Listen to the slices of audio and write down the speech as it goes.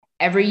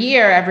every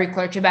year, every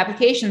clerkship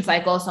application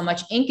cycle, so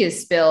much ink is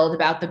spilled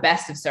about the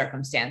best of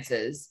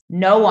circumstances.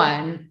 No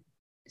one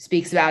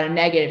speaks about a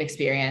negative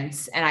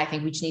experience. And I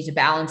think we just need to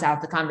balance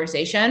out the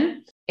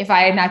conversation. If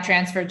I had not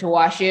transferred to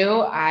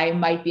WashU, I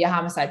might be a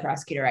homicide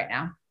prosecutor right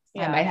now.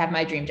 Yeah. I might have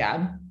my dream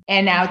job.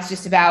 And now it's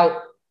just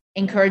about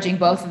encouraging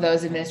both of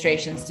those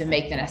administrations to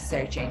make the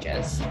necessary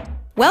changes.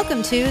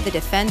 Welcome to The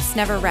Defense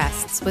Never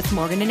Rests with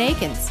Morgan and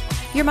Akins,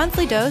 your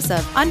monthly dose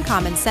of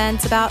uncommon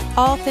sense about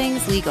all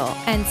things legal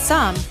and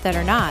some that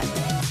are not.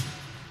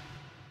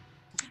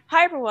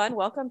 Hi, everyone.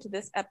 Welcome to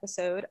this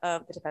episode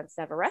of The Defense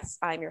Never Rests.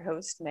 I'm your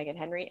host, Megan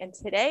Henry, and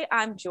today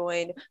I'm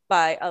joined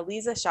by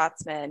Aliza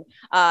Schatzman.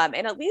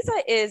 And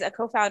Aliza is a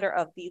co-founder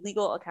of the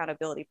Legal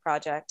Accountability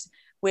Project,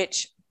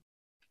 which,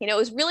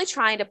 is really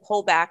trying to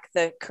pull back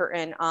the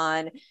curtain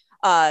on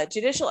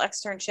judicial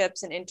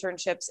externships and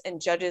internships and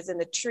judges and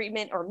the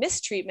treatment or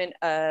mistreatment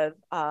of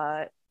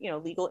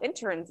legal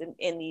interns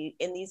in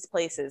these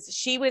places.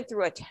 She went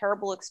through a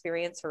terrible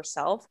experience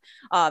herself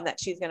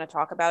that she's going to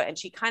talk about, and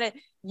she kind of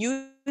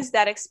used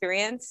that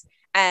experience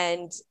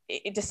and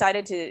it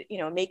decided to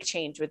make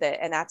change with it,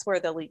 and that's where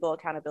the Legal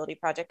Accountability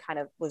Project kind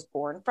of was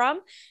born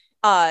from.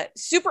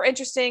 Super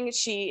interesting.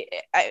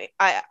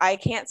 I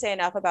can't say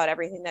enough about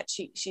everything that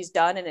she's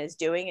done and is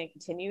doing and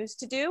continues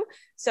to do.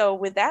 So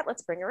with that,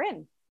 let's bring her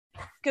in.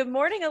 Good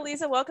morning,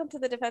 Aliza. Welcome to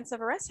the Defense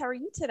of Arrest. How are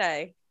you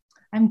today?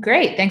 I'm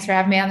great. Thanks for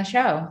having me on the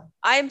show.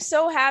 I'm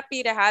so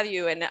happy to have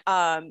you. And,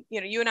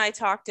 you and I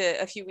talked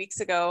a few weeks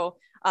ago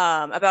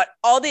about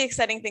all the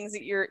exciting things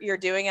that you're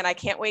doing. And I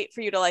can't wait for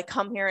you to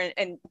come here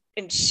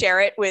and share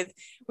it with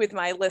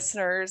my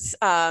listeners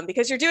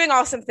because you're doing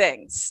awesome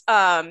things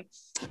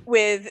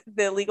with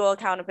the Legal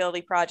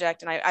Accountability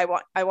Project. And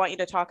I want you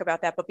to talk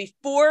about that. But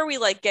before we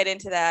get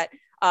into that,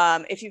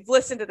 if you've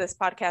listened to this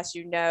podcast,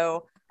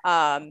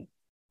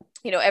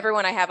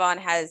 everyone I have on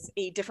has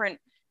a different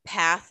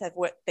path of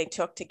what they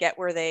took to get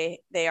where they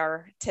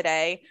are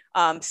today.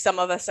 Some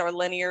of us are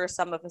linear,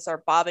 some of us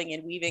are bobbing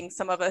and weaving,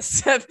 some of us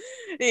have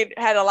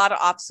had a lot of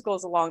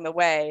obstacles along the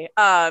way.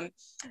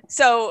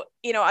 So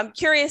I'm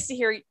curious to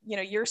hear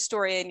your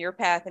story and your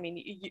path. I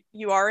mean,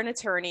 you are an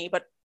attorney,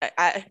 but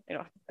I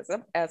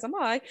as am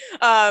I.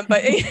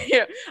 But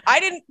I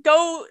didn't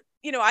go.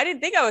 I didn't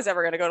think I was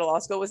ever going to go to law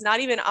school. It was not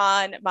even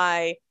on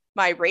my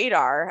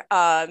radar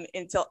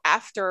until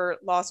after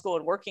law school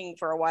and working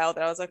for a while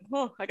that I was like,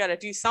 oh, I got to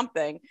do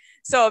something.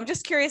 So I'm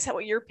just curious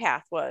what your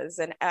path was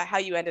and how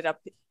you ended up,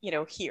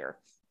 here.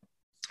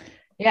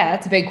 Yeah,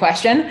 that's a big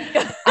question.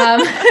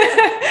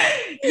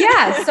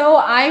 So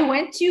I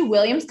went to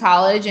Williams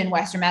College in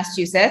Western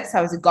Massachusetts.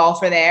 I was a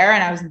golfer there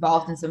and I was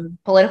involved in some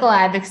political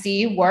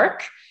advocacy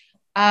work.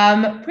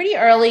 Pretty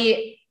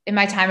early in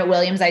my time at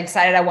Williams, I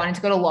decided I wanted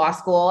to go to law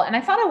school, and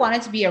I thought I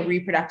wanted to be a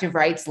reproductive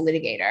rights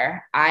litigator.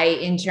 I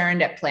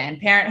interned at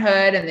Planned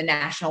Parenthood and the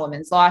National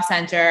Women's Law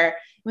Center.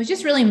 I was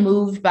just really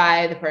moved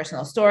by the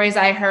personal stories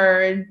I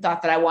heard,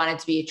 thought that I wanted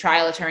to be a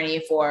trial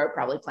attorney for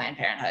probably Planned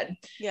Parenthood.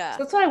 Yeah.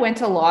 So that's what I went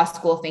to law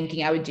school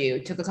thinking I would do.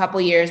 Took a couple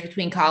of years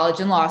between college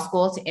and law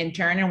school to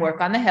intern and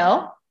work on the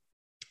Hill.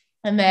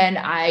 And then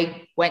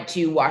I went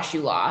to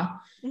WashU Law.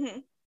 Mm-hmm.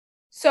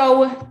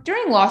 So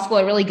during law school,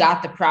 I really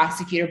got the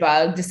prosecutor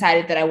bug,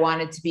 decided that I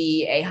wanted to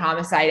be a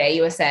homicide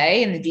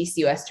AUSA in the DC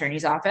U.S.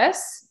 Attorney's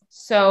Office.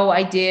 So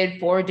I did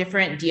 4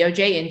 different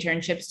DOJ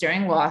internships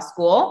during law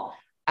school,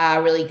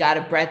 really got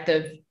a breadth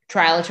of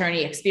trial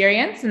attorney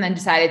experience, and then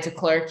decided to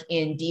clerk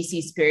in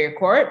DC Superior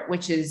Court,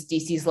 which is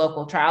DC's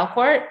local trial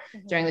court,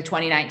 during the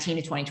 2019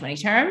 to 2020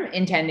 term,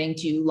 intending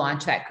to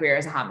launch that career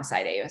as a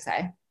homicide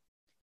AUSA.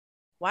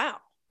 Wow.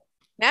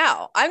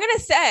 Now, I'm going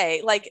to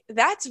say,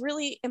 that's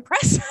really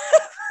impressive.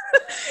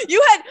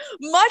 You had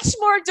much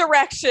more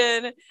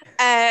direction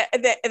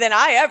than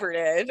I ever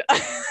did.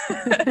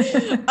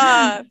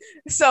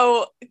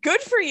 So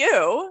good for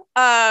you.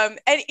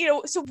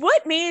 So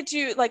what made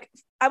you,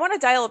 I want to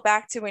dial it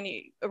back to when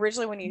you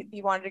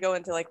wanted to go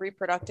into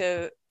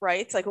reproductive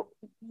rights,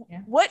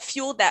 what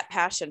fueled that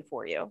passion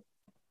for you?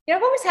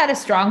 I've always had a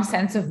strong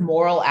sense of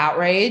moral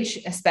outrage,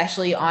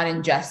 especially on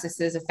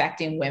injustices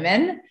affecting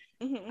women.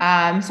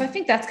 Mm-hmm. So I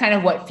think that's kind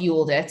of what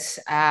fueled it.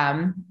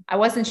 I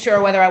wasn't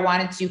sure whether I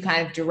wanted to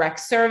kind of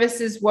direct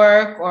services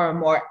work or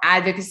more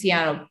advocacy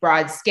on a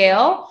broad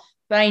scale,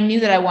 but I knew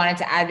that I wanted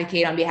to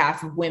advocate on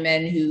behalf of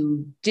women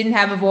who didn't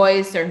have a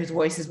voice or whose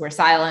voices were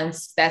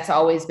silenced. That's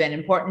always been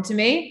important to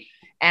me.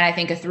 And I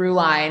think a through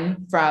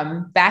line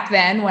from back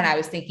then when I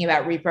was thinking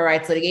about repro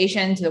rights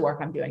litigation to the work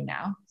I'm doing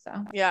now.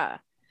 So, yeah.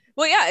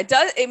 Well, yeah, it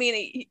does. I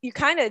mean, you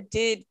kind of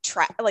did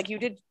track,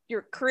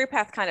 your career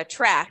path kind of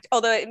tracked,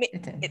 although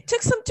it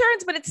took some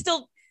turns, but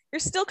you're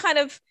still kind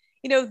of,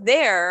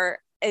 there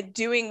and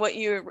doing what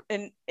you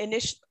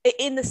initially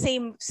in the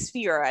same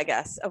sphere, I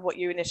guess, of what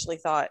you initially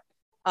thought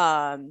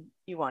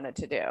you wanted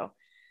to do.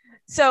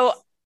 So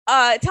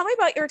tell me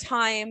about your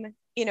time,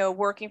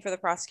 working for the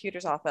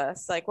prosecutor's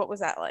office. What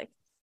was that like?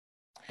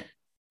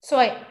 So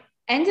I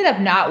ended up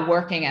not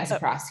working as a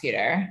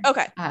prosecutor.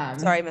 Okay.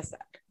 Sorry, I missed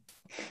that.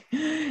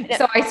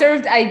 So I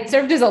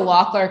served as a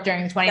law clerk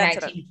during the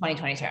 2019 to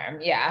 2020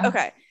 term. Yeah.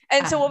 Okay.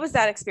 And so what was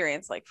that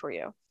experience like for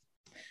you?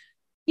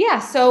 Yeah.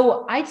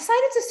 So I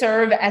decided to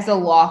serve as a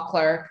law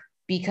clerk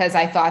because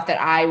I thought that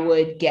I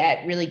would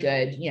get really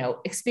good,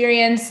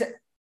 experience,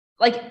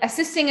 like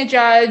assisting a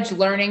judge,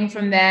 learning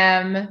from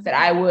them, that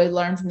I would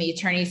learn from the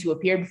attorneys who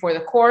appeared before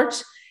the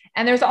court.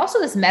 And there's also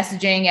this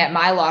messaging at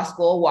my law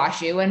school,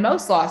 WashU, and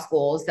most law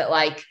schools that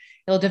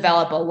you'll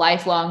develop a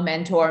lifelong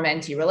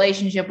mentor-mentee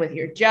relationship with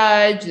your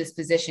judge. This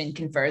position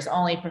confers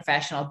only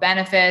professional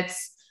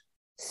benefits.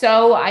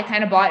 So I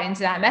kind of bought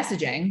into that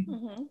messaging.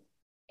 Mm-hmm.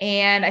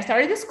 And I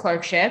started this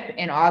clerkship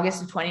in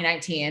August of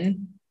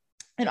 2019.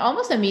 And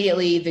almost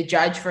immediately, the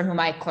judge for whom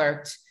I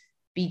clerked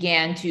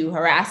began to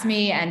harass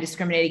me and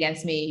discriminate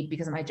against me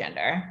because of my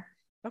gender.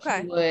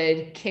 Okay. He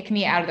would kick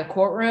me out of the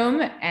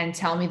courtroom and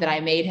tell me that I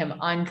made him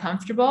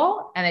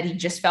uncomfortable and that he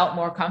just felt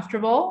more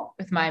comfortable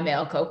with my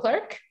male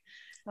co-clerk.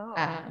 Oh.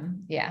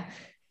 Yeah.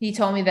 He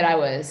told me that I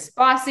was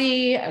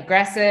bossy,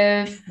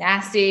 aggressive,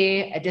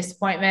 nasty, a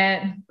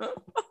disappointment. Oh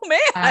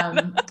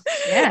man.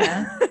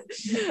 Yeah.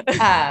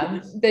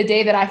 The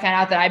day that I found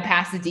out that I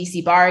passed the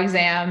DC bar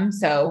exam,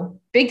 so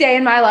big day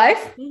in my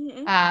life.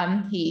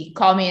 Mm-hmm. He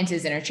called me into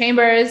his inner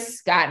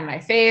chambers, got in my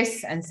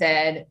face and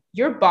said,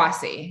 "You're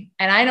bossy."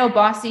 And I know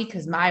bossy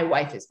because my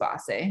wife is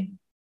bossy.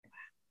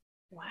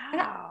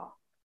 Wow.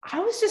 I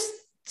was just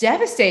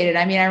devastated.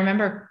 I mean, I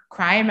remember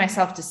crying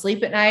myself to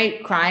sleep at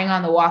night, crying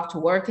on the walk to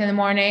work in the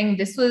morning.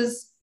 This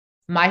was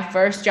my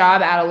first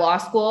job out of law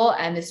school,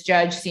 and this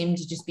judge seemed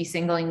to just be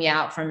singling me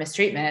out for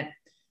mistreatment.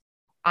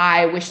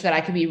 I wish that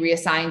I could be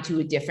reassigned to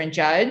a different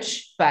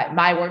judge, but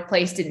my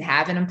workplace didn't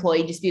have an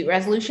employee dispute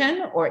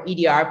resolution or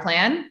EDR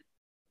plan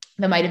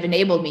that might have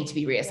enabled me to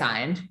be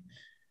reassigned.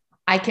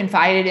 I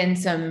confided in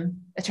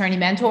some attorney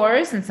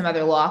mentors and some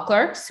other law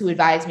clerks who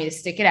advised me to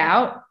stick it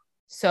out.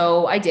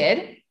 So I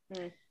did.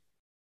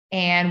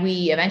 And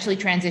we eventually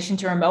transitioned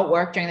to remote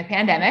work during the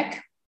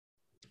pandemic.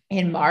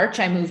 In March,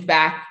 I moved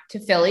back to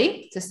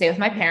Philly to stay with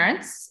my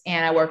parents,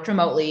 and I worked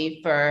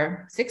remotely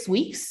for 6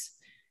 weeks,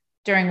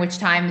 during which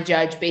time the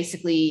judge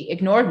basically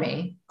ignored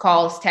me,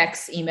 calls,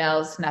 texts,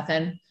 emails,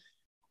 nothing.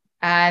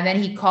 And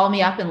then he called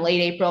me up in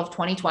late April of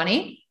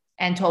 2020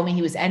 and told me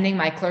he was ending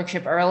my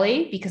clerkship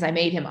early because I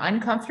made him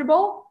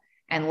uncomfortable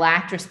and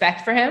lacked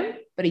respect for him,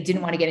 but he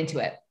didn't want to get into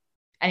it.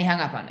 And he hung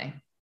up on me.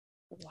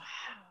 Wow.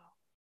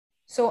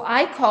 So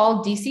I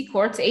called DC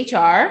Courts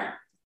HR,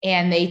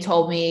 and they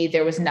told me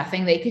there was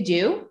nothing they could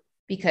do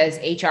because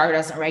HR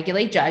doesn't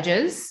regulate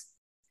judges.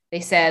 They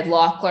said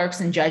law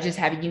clerks and judges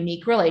have a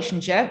unique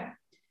relationship.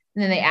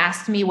 And then they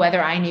asked me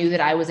whether I knew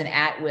that I was an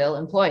at-will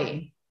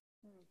employee.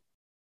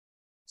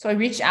 So I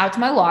reached out to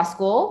my law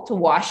school, to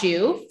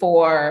WashU,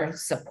 for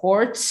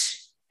support,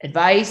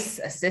 advice,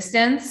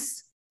 assistance.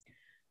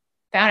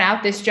 Found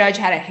out this judge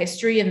had a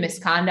history of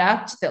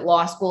misconduct that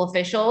law school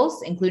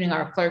officials, including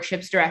our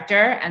clerkships director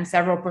and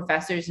several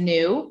professors,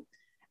 knew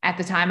at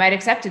the time I'd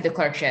accepted the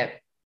clerkship,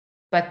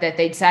 but that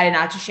they decided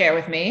not to share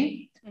with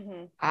me.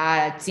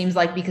 Mm-hmm. It seems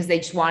like because they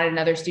just wanted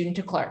another student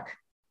to clerk.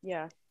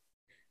 Yeah.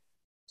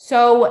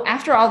 So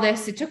after all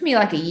this, it took me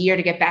like a year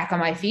to get back on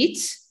my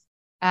feet.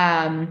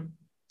 I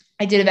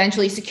did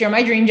eventually secure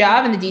my dream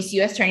job in the DC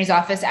U.S. Attorney's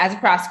Office as a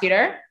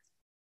prosecutor.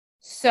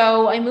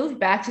 So I moved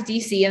back to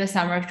DC in the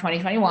summer of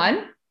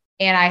 2021,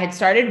 and I had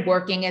started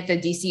working at the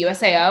DC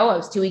USAO. I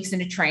was 2 weeks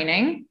into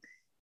training,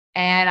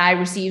 and I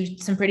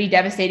received some pretty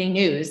devastating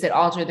news that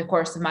altered the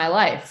course of my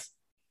life.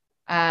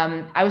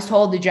 I was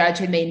told the judge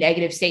had made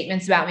negative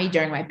statements about me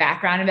during my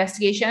background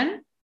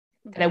investigation,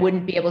 that I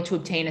wouldn't be able to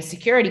obtain a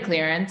security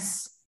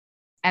clearance,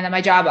 and that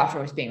my job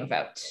offer was being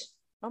revoked.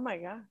 Oh my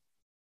God.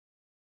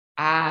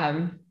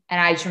 And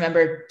I just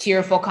remember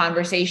tearful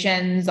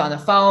conversations on the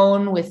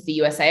phone with the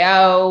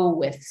USAO,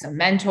 with some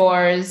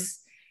mentors.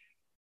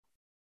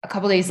 A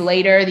couple of days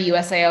later, the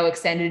USAO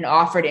extended an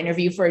offer to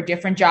interview for a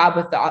different job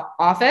with the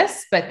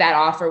office, but that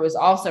offer was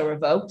also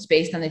revoked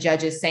based on the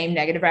judge's same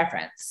negative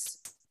reference.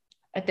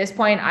 At this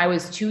point, I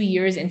was 2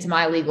 years into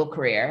my legal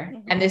career,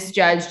 and this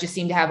judge just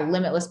seemed to have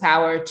limitless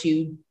power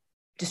to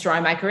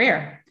destroy my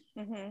career.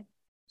 Mm-hmm.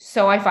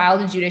 So I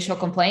filed a judicial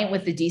complaint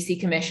with the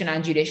DC Commission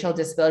on Judicial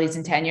Disabilities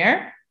and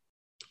Tenure.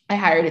 I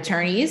hired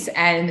attorneys,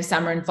 and in the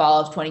summer and fall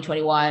of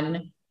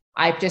 2021,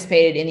 I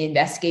participated in the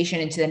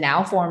investigation into the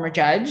now former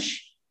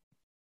judge.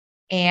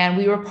 And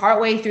we were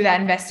partway through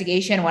that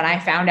investigation when I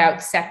found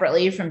out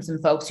separately from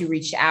some folks who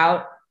reached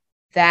out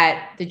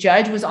that the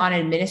judge was on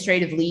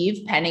administrative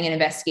leave pending an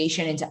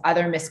investigation into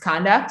other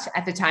misconduct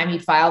at the time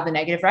he'd filed the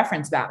negative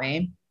reference about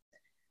me.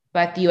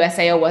 But the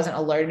USAO wasn't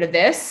alerted of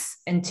this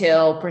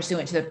until,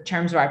 pursuant to the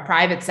terms of our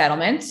private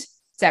settlement,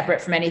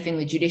 separate from anything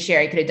the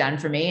judiciary could have done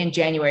for me, in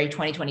January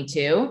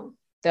 2022,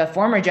 the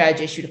former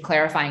judge issued a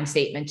clarifying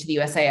statement to the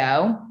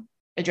USAO,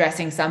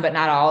 addressing some but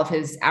not all of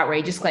his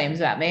outrageous claims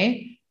about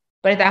me.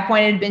 But at that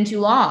point, it had been too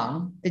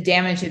long. The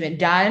damage had been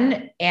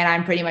done, and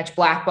I'm pretty much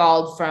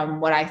blackballed from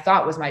what I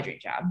thought was my dream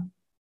job.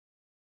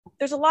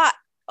 There's a lot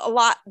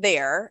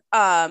there.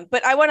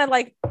 But I want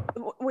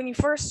to, when you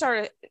first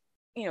started,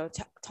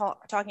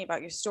 talking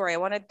about your story, I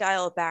want to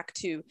dial it back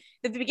to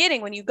the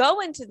beginning when you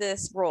go into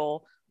this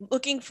role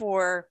looking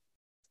for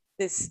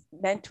this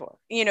mentor,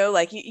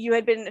 like you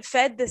had been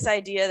fed this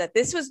idea that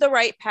this was the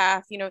right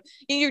path,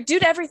 you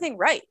did everything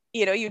right,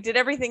 you did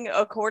everything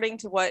according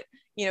to what,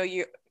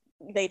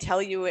 they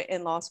tell you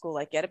in law school,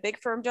 like get a big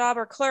firm job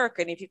or clerk.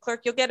 And if you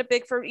clerk, you'll get a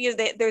big firm,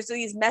 there's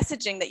these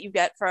messaging that you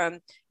get from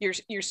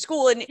your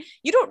school, and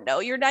you don't know,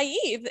 you're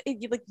naive.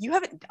 You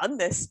haven't done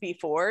this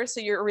before.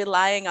 So you're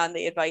relying on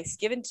the advice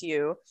given to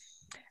you.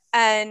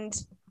 And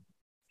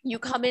you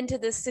come into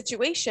this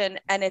situation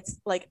and it's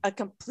like a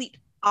complete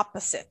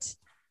opposite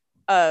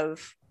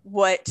of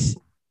what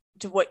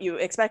you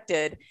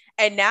expected,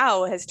 and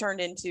now has turned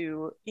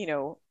into,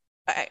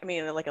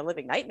 like a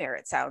living nightmare,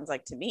 it sounds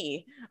like to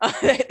me,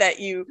 that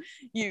you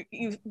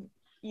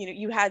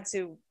had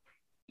to,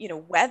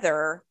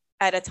 weather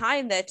at a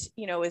time that,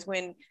 is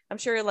when I'm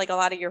sure like a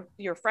lot of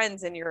your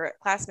friends and your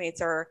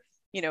classmates are,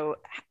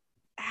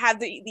 have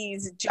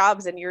these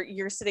jobs, and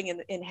you're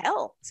sitting in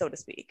hell, so to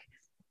speak.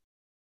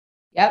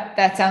 Yep.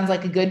 That sounds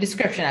like a good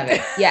description of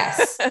it.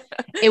 Yes.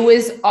 It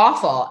was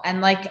awful.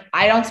 And like,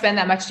 I don't spend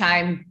that much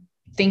time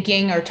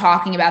thinking or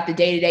talking about the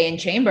day-to-day in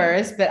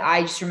chambers, but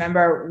I just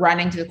remember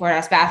running to the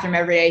courthouse bathroom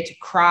every day to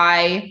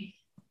cry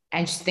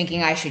and just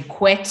thinking I should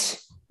quit.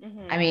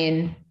 Mm-hmm. I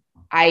mean,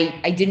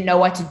 I didn't know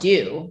what to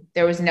do.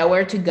 There was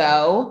nowhere to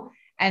go.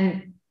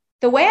 And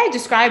the way I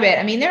describe it,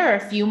 I mean, there are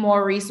a few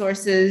more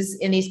resources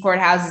in these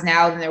courthouses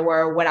now than there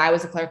were when I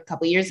was a clerk a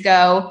couple of years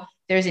ago.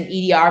 There's an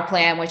EDR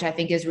plan, which I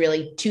think is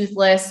really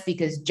toothless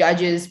because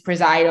judges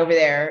preside over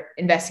their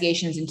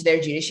investigations into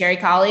their judiciary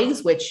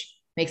colleagues, which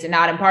makes it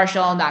not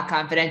impartial, not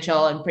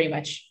confidential, and pretty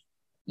much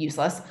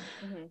useless.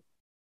 Mm-hmm.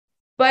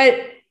 But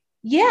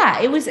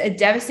yeah, it was a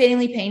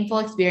devastatingly painful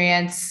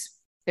experience.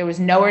 There was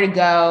nowhere to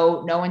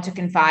go, no one to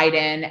confide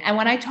in. And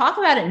when I talk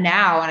about it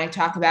now, and I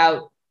talk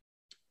about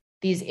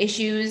these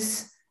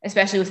issues,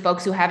 especially with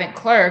folks who haven't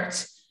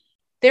clerked,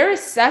 there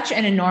is such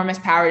an enormous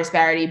power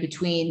disparity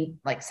between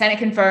like Senate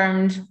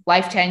confirmed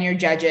life tenure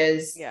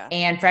judges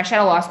and fresh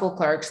out of law school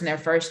clerks in their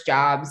first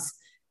jobs.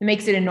 It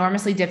makes it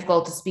enormously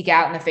difficult to speak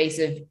out in the face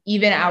of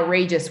even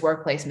outrageous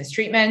workplace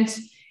mistreatment.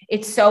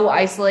 It's so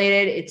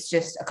isolated. It's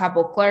just a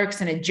couple of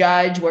clerks and a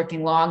judge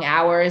working long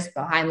hours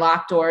behind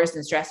locked doors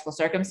in stressful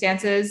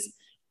circumstances.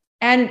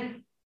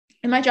 And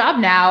in my job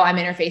now, I'm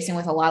interfacing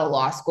with a lot of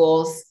law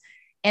schools.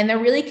 And there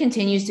really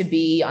continues to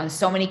be on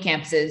so many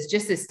campuses,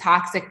 just this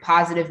toxic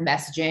positive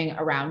messaging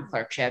around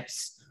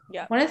clerkships.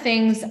 Yeah. One of the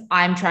things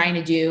I'm trying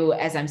to do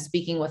as I'm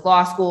speaking with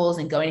law schools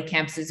and going to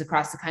campuses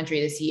across the country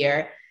this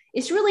year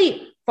is to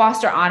really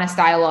foster honest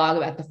dialogue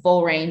about the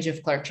full range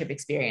of clerkship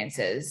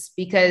experiences.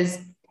 Because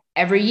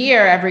every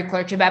year, every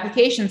clerkship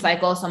application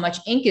cycle, so much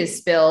ink is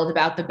spilled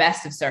about the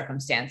best of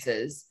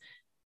circumstances.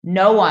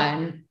 No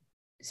one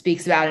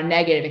speaks about a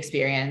negative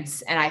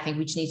experience. And I think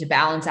we just need to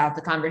balance out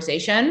the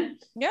conversation.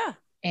 Yeah.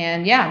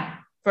 And yeah,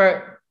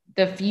 for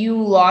the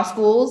few law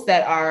schools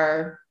that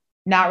are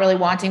not really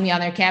wanting me on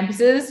their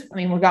campuses, I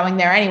mean, we're going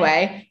there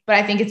anyway, but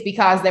I think it's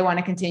because they want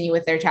to continue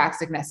with their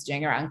toxic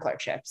messaging around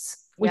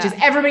clerkships, which is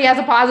everybody has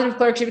a positive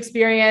clerkship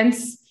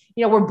experience.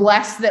 We're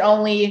blessed that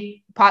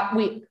only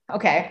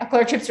a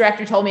clerkships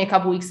director told me a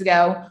couple weeks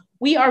ago,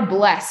 we are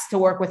blessed to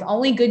work with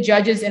only good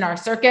judges in our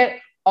circuit.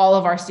 All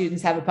of our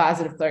students have a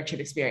positive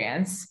clerkship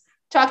experience.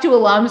 Talk to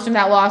alums from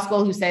that law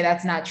school who say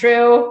that's not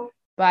true.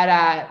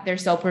 But they're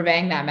still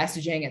purveying that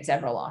messaging at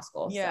several law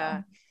schools. Yeah.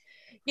 So.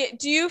 Yeah.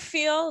 Do you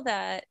feel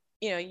that,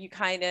 you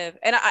kind of,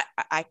 and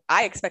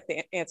I expect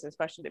the answer to this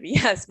question to be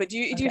yes, but do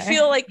you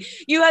feel like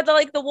you had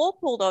the wool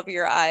pulled over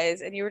your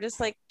eyes and you were just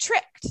like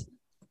tricked?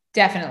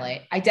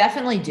 Definitely. I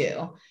definitely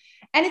do.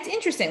 And it's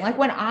interesting. Like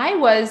when I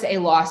was a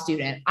law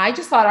student, I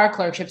just thought our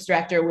clerkships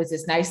director was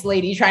this nice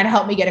lady trying to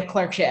help me get a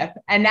clerkship.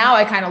 And now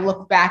I kind of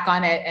look back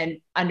on it and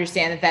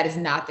understand that that is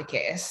not the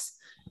case.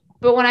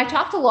 But when I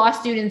talk to law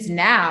students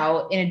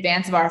now in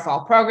advance of our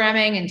fall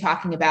programming and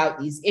talking about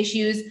these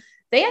issues,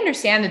 they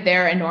understand that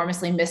there are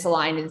enormously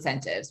misaligned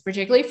incentives,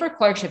 particularly for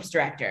clerkships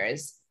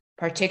directors,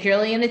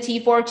 particularly in the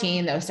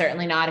T14, though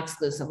certainly not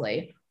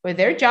exclusively, where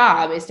their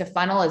job is to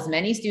funnel as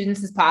many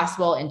students as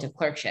possible into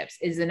clerkships,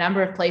 is the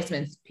number of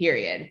placements,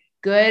 period.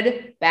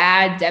 Good,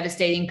 bad,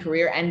 devastating,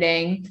 career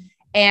ending.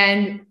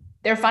 And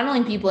they're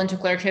funneling people into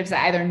clerkships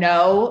that either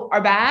know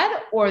are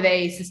bad or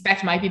they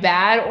suspect might be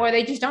bad, or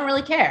they just don't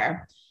really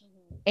care.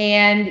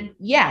 And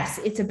yes,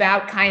 it's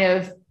about kind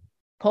of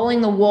pulling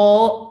the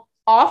wool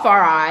off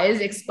our eyes,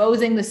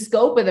 exposing the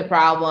scope of the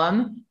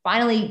problem,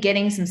 finally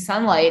getting some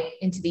sunlight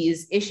into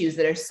these issues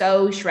that are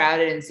so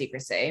shrouded in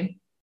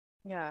secrecy.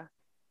 Yeah.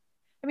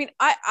 I mean,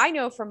 I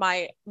know from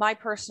my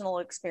personal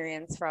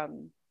experience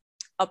from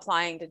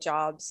applying to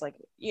jobs,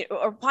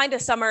 or applying to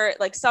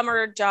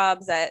summer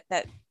jobs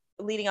that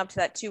leading up to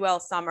that 2L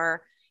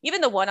summer,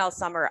 even the 1L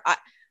summer,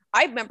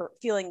 I remember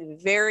feeling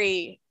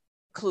very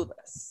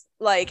clueless.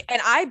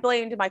 And I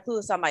blamed my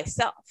clueless on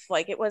myself.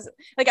 It was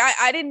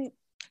I didn't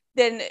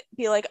then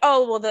be like,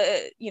 oh, well,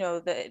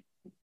 the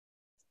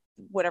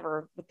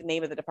whatever the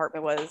name of the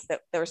department was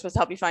that they were supposed to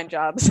help you find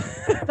jobs.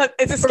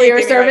 It's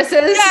career services.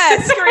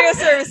 Yes, career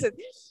services.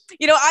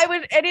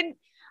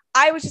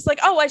 I was just like,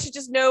 oh, I should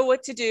just know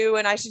what to do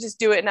and I should just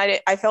do it. And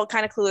I felt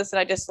kind of clueless and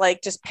I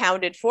just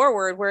pounded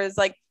forward. Whereas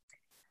like,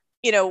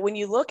 when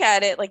you look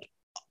at it, like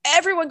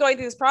everyone going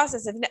through this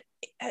process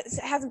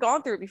hasn't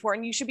gone through it before,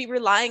 and you should be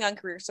relying on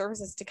career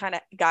services to kind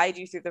of guide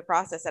you through the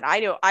process. And I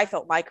know I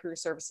felt my career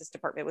services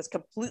department was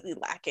completely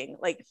lacking.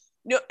 Like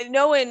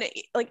no one,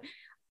 like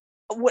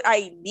what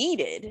I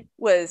needed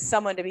was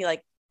someone to be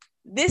like,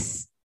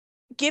 this,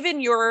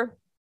 given your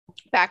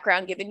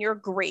background, given your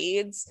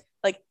grades,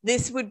 like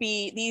this would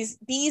be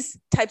these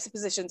types of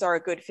positions are a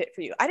good fit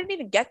for you. I didn't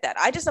even get that.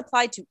 I just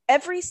applied to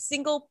every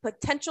single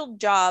potential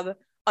job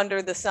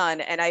under the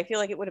sun. And I feel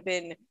like it would have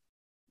been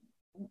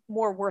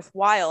more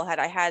worthwhile had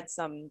I had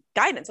some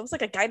guidance, almost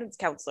like a guidance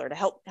counselor to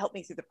help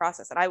me through the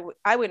process. And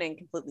I went in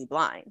completely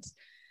blind.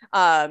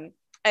 And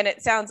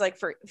it sounds like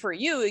for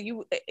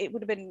you, it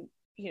would have been,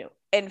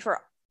 and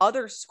for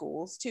other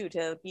schools too,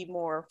 to be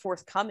more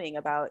forthcoming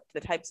about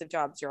the types of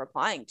jobs you're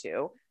applying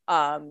to,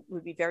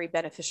 would be very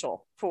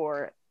beneficial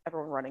for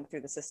everyone running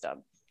through the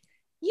system.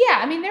 Yeah,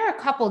 I mean, there are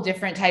a couple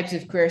different types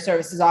of career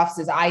services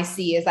offices I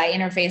see as I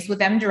interface with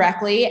them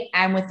directly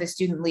and with the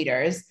student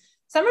leaders.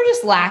 Some are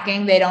just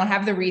lacking. They don't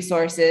have the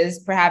resources.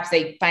 Perhaps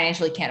they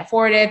financially can't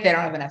afford it. They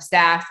don't have enough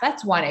staff.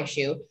 That's one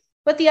issue.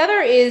 But the other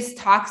is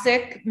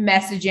toxic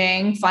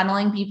messaging,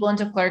 funneling people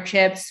into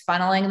clerkships,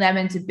 funneling them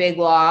into big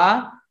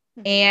law,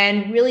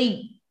 and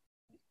really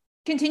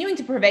continuing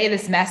to purvey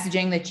this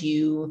messaging that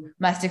you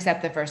must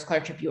accept the first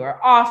clerkship you are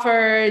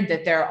offered,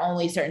 that there are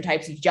only certain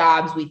types of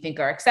jobs we think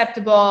are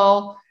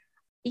acceptable.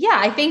 Yeah,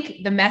 I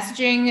think the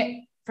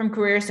messaging from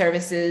career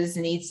services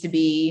needs to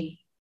be,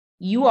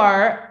 you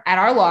are at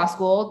our law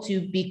school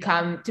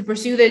to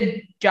pursue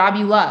the job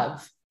you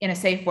love in a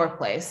safe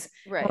workplace.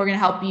 Right. We're going to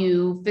help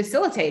you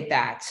facilitate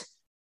that.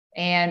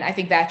 And I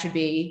think that should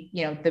be,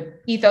 the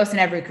ethos in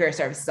every career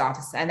services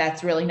office. And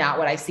that's really not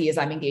what I see as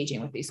I'm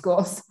engaging with these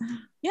schools.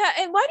 Yeah.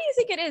 And why do you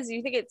think it is? Do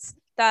you think it's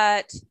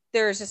that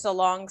there's just a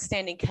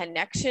long-standing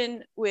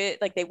connection with,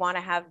 like, they want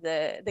to have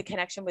the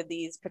connection with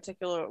these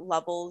particular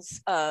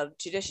levels of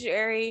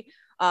judiciary,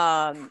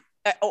 or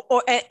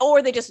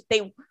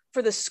they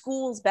for the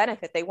school's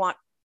benefit, they want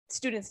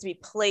students to be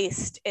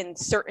placed in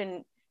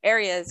certain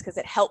areas because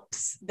it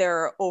helps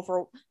their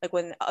overall, like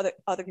when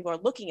other people are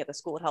looking at the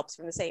school, it helps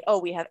them to say, oh,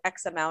 we have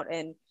X amount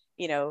in,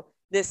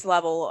 this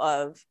level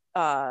of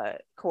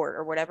court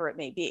or whatever it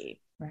may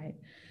be. Right.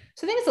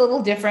 So I think it's a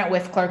little different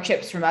with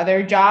clerkships from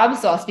other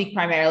jobs. So I'll speak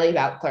primarily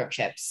about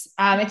clerkships.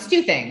 It's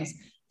two things.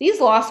 These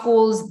law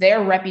schools,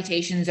 their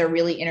reputations are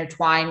really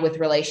intertwined with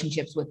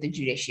relationships with the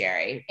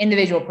judiciary.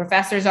 Individual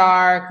professors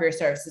are, career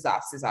services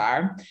offices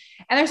are.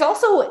 And there's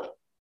also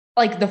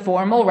like the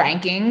formal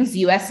rankings,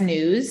 US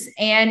News,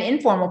 and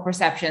informal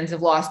perceptions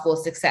of law school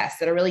success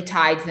that are really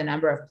tied to the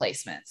number of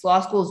placements.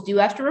 Law schools do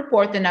have to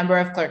report the number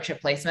of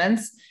clerkship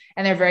placements,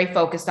 and they're very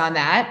focused on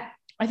that.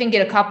 I think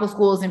at a couple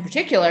schools in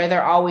particular,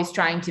 they're always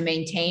trying to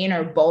maintain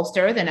or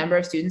bolster the number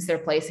of students they're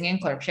placing in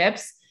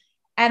clerkships.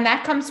 And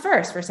that comes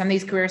first for some of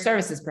these career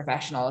services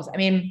professionals. I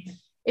mean,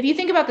 if you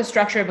think about the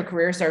structure of a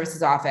career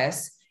services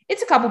office,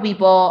 it's a couple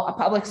people, a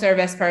public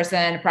service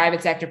person, a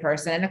private sector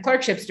person, and a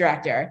clerkships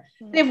director.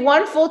 They have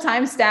one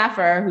full-time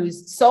staffer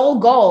whose sole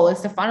goal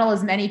is to funnel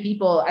as many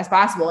people as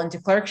possible into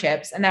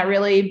clerkships. And that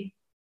really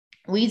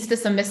leads to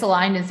some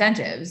misaligned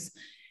incentives.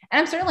 And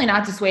I'm certainly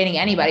not dissuading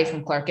anybody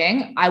from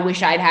clerking. I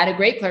wish I'd had a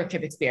great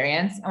clerkship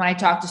experience. And when I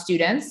talk to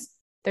students,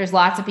 there's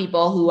lots of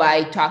people who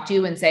I talk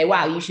to and say,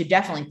 wow, you should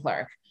definitely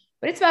clerk.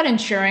 But it's about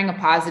ensuring a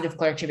positive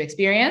clerkship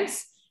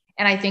experience.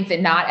 And I think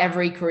that not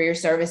every career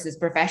services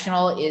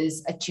professional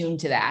is attuned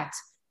to that.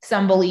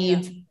 Some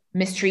believe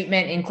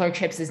mistreatment in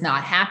clerkships is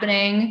not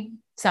happening.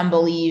 Some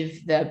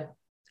believe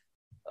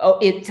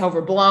it's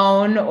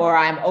overblown, or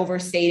I'm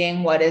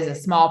overstating what is a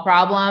small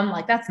problem.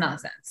 Like, that's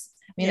nonsense.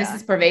 I mean, this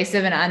is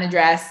pervasive and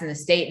unaddressed in the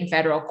state and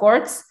federal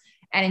courts.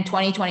 And in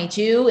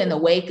 2022, in the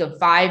wake of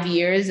 5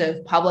 years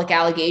of public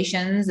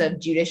allegations of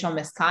judicial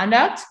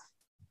misconduct,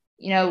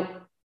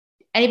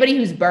 anybody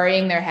who's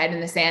burying their head in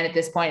the sand at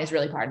this point is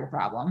really part of the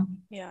problem.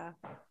 Yeah.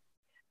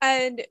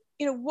 And,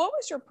 what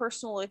was your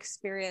personal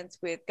experience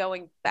with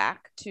going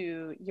back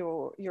to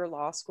your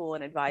law school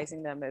and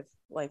advising them of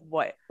like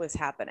what was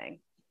happening?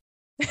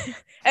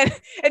 and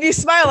you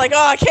smile like,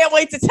 oh, I can't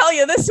wait to tell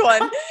you this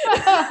one.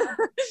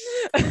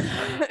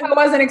 I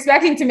wasn't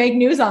expecting to make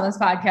news on this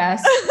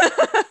podcast.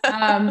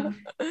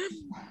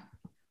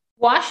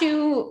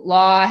 WashU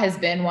Law has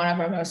been one of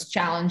our most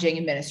challenging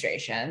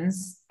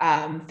administrations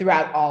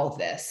throughout all of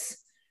this.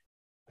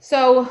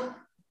 So,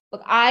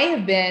 look, I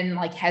have been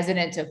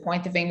hesitant to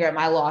point the finger at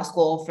my law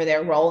school for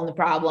their role in the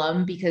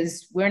problem,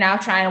 because we're now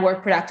trying to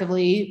work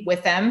productively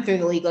with them through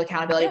the Legal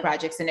Accountability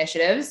Project's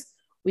initiatives.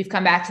 We've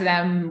come back to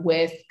them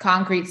with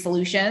concrete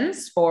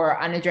solutions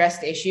for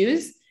unaddressed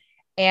issues.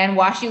 And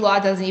WashU Law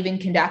doesn't even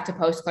conduct a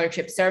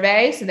post-clerkship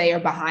survey, so they are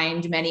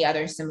behind many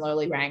other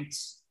similarly ranked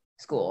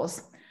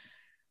schools.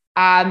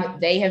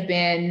 They have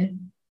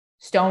been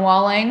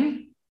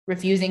stonewalling,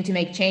 refusing to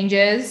make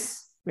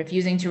changes,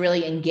 refusing to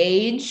really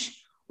engage,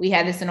 We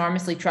had this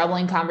enormously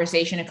troubling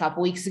conversation a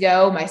couple weeks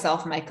ago,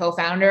 myself and my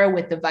co-founder,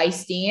 with the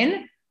vice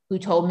dean, who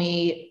told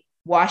me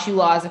WashU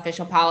Law's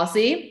official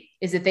policy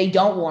is that they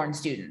don't warn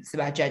students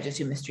about judges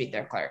who mistreat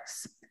their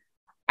clerks.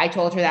 I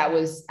told her that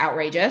was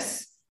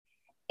outrageous.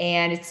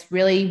 And it's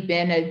really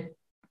been an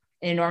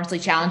enormously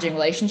challenging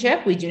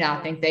relationship. We do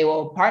not think they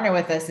will partner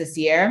with us this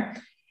year.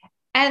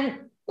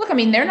 And look, I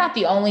mean, they're not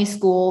the only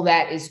school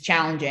that is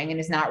challenging and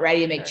is not ready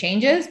to make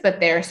changes, but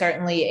they're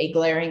certainly a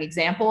glaring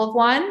example of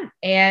one.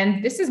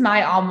 And this is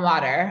my alma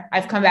mater.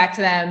 I've come back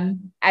to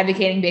them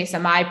advocating based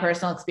on my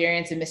personal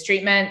experience of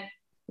mistreatment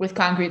with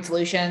concrete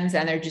solutions,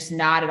 and they're just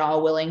not at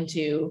all willing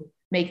to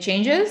make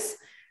changes.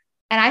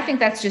 And I think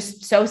that's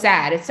just so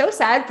sad. It's so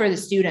sad for the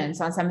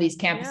students on some of these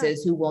campuses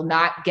who will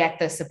not get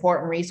the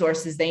support and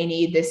resources they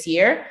need this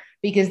year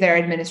because their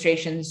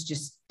administrations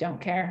just don't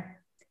care.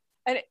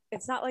 And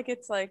it's not like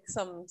it's like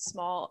some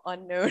small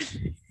unknown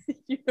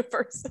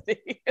university.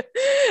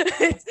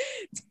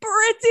 It's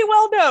pretty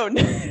well known.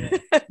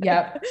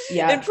 Yep.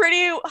 And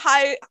pretty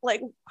high,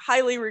 like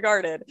highly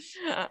regarded.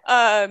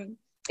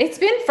 It's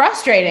been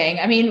frustrating.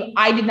 I mean,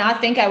 I did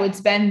not think I would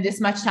spend this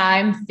much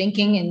time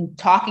thinking and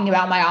talking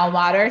about my alma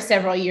mater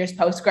several years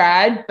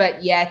post-grad,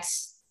 but yet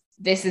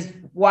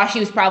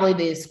WashU is probably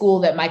the school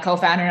that my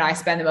co-founder and I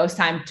spend the most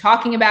time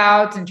talking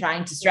about and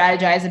trying to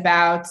strategize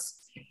about.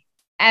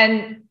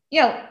 And,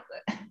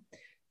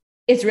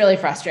 it's really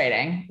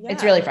frustrating. Yeah.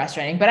 It's really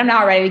frustrating, but I'm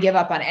not ready to give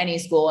up on any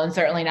school, and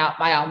certainly not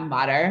my alma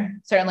mater,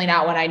 certainly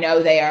not when I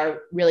know they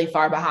are really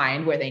far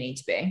behind where they need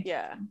to be.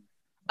 Yeah.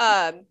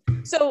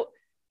 So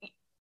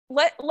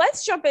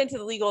let's jump into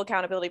the Legal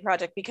Accountability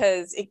Project,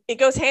 because it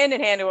goes hand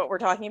in hand to what we're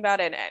talking about.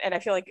 And I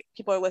feel like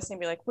people are listening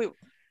and be like, wait,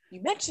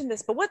 you mentioned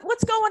this, but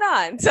what's going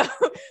on? So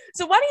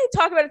why don't you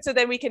talk about it so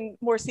then we can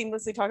more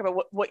seamlessly talk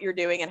about what you're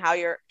doing and how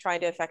you're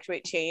trying to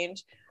effectuate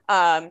change.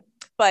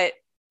 But,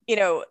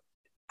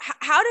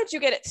 how did you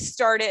get it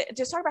started?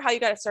 Just talk about how you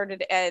got it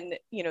started and,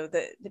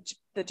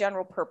 the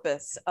general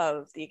purpose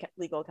of the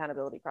Legal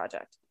Accountability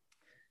Project.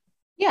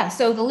 Yeah,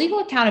 so the Legal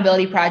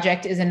Accountability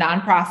Project is a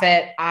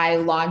nonprofit I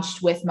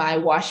launched with my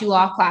WashU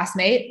Law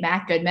classmate,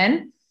 Matt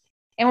Goodman.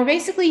 And we're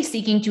basically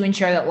seeking to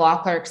ensure that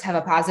law clerks have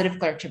a positive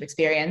clerkship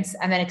experience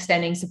and then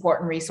extending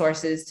support and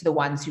resources to the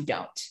ones who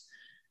don't.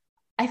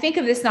 I think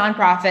of this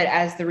nonprofit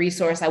as the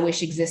resource I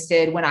wish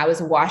existed when I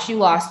was a WashU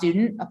Law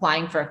student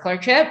applying for a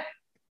clerkship,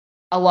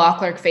 a law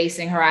clerk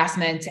facing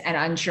harassment and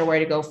unsure where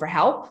to go for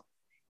help,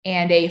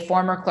 and a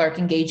former clerk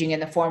engaging in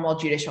the formal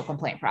judicial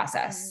complaint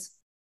process.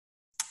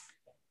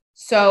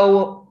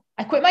 So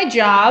I quit my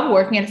job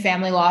working at a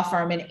family law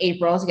firm in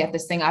April to get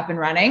this thing up and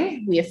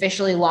running. We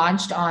officially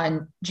launched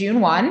on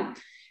June 1,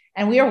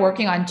 and we are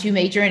working on 2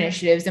 major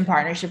initiatives in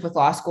partnership with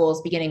law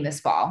schools beginning this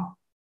fall.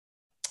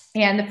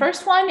 And the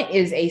first one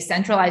is a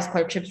centralized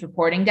clerkships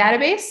reporting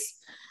database.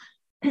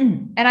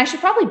 And I should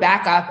probably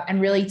back up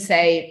and really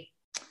say,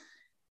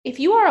 if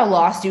you are a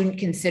law student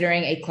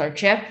considering a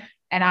clerkship,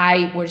 and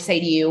I were to say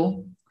to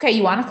you, okay,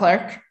 you want a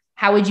clerk,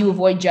 how would you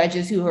avoid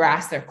judges who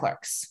harass their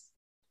clerks?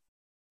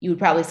 You would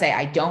probably say,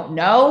 I don't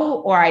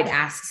know, or I'd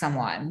ask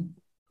someone.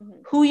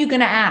 Who are you going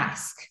to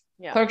ask?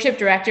 Yeah. Clerkship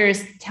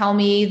directors tell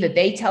me that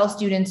they tell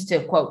students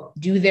to, quote,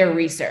 do their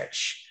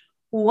research.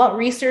 What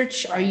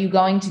research are you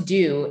going to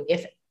do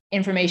if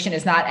information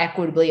is not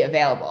equitably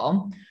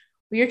available?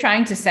 We are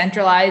trying to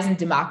centralize and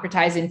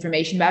democratize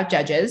information about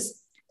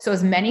judges, so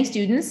as many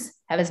students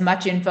have as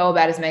much info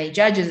about as many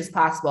judges as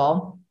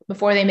possible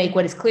before they make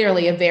what is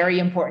clearly a very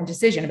important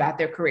decision about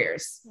their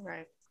careers.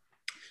 Right.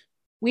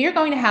 We are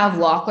going to have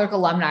law clerk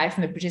alumni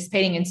from the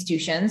participating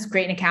institutions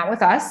create an account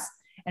with us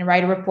and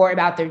write a report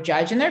about their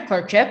judge and their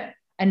clerkship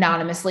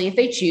anonymously if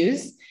they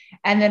choose.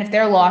 And then if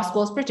their law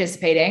school is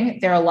participating,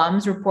 their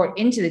alums report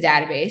into the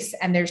database,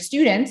 and their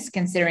students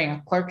considering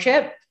a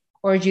clerkship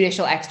or a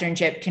judicial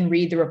externship can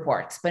read the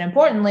reports. But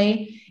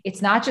importantly,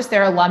 it's not just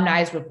their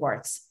alumni's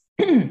reports.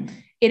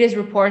 It is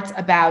reports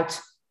about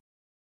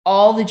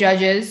all the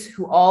judges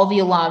who all the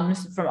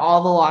alums from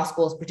all the law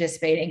schools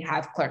participating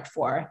have clerked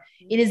for.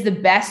 It is the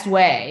best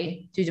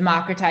way to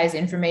democratize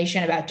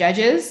information about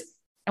judges.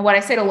 And what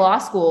I say to law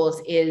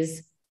schools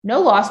is no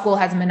law school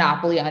has a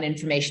monopoly on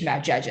information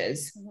about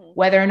judges,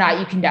 whether or not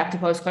you conduct a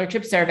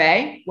post-clerkship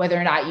survey, whether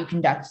or not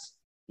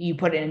you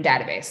put it in a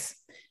database.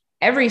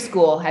 Every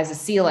school has a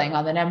ceiling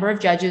on the number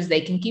of judges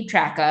they can keep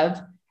track of,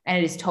 and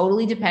it is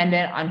totally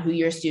dependent on who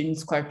your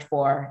students clerked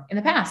for in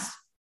the past.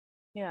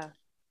 Yeah.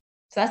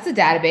 So that's the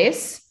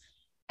database.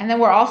 And then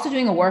we're also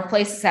doing a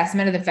workplace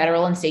assessment of the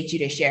federal and state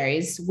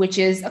judiciaries, which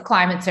is a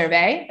climate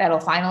survey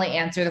that'll finally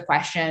answer the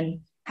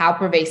question, how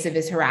pervasive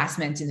is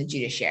harassment in the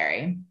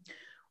judiciary?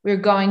 We're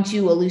going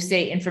to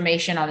elucidate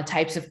information on the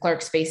types of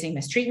clerks facing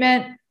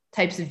mistreatment,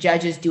 types of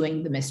judges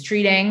doing the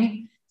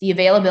mistreating, the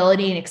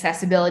availability and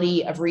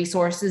accessibility of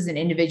resources in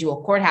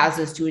individual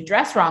courthouses to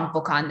address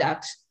wrongful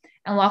conduct,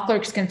 and law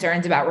clerks'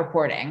 concerns about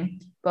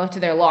reporting, both to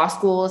their law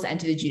schools and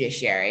to the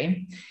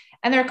judiciary.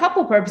 And there are a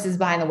couple purposes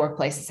behind the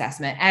workplace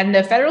assessment. And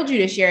the federal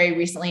judiciary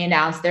recently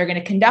announced they're going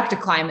to conduct a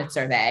climate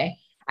survey.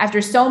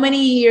 After so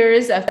many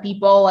years of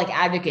people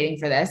advocating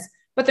for this,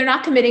 but they're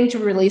not committing to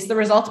release the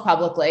results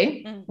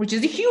publicly, which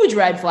is a huge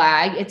red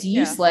flag. It's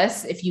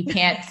useless if you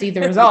can't see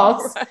the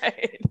results.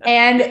 Right.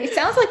 And it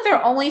sounds like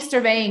they're only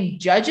surveying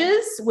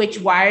judges,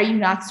 which why are you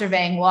not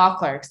surveying law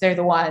clerks? They're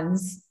the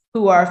ones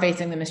who are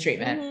facing the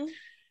mistreatment.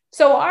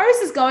 So ours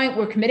is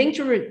we're committing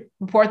to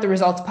report the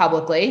results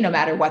publicly, no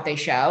matter what they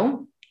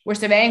show. We're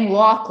surveying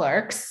law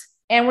clerks,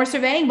 and we're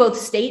surveying both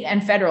state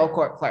and federal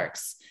court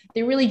clerks.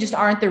 There really just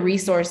aren't the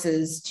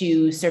resources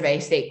to survey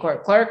state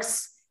court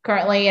clerks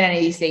currently in any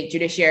of these state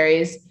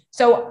judiciaries.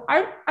 So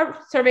our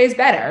survey is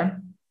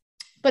better.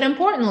 But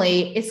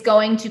importantly, it's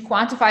going to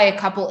quantify a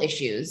couple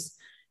issues.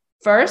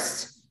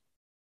 First,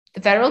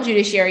 the federal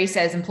judiciary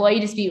says employee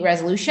dispute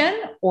resolution,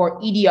 or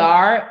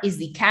EDR, is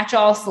the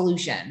catch-all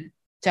solution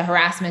to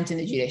harassment in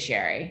the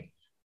judiciary.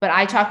 But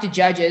I talk to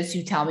judges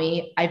who tell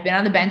me, I've been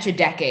on the bench a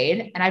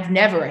decade and I've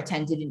never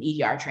attended an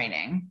EDR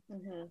training.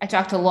 I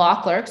talk to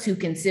law clerks who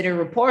consider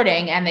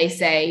reporting, and they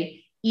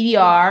say,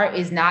 EDR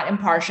is not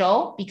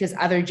impartial because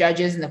other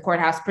judges in the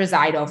courthouse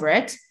preside over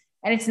it,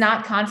 and it's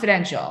not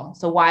confidential.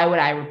 So why would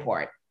I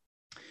report?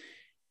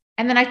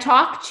 And then I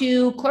talk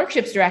to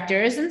clerkships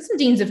directors, and some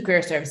deans of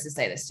career services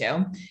say this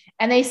too.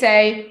 And they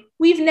say,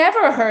 we've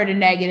never heard a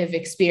negative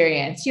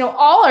experience.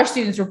 All our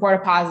students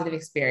report a positive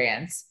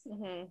experience.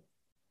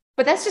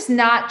 But that's just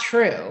not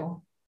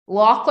true.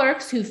 Law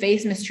clerks who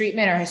face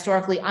mistreatment are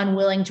historically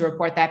unwilling to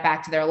report that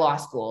back to their law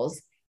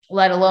schools,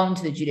 let alone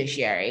to the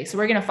judiciary. So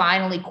we're going to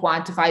finally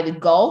quantify the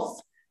gulf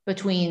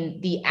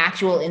between the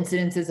actual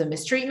incidences of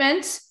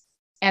mistreatment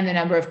and the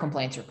number of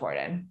complaints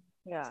reported.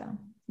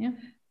 And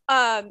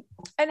how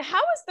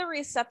has the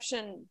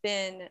reception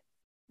been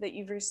that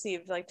you've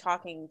received, like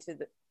talking to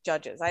the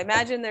judges? I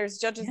imagine there's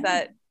judges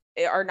that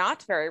are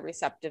not very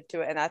receptive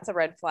to it, and that's a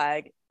red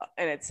flag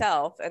in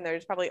itself. And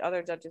there's probably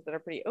other judges that are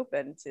pretty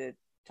open to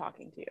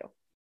talking to you.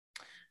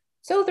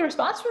 So the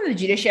response from the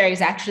judiciary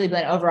has actually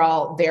been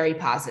overall very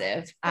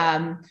positive.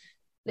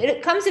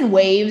 It comes in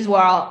waves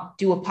where I'll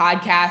do a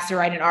podcast or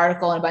write an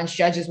article, and a bunch of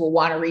judges will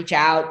want to reach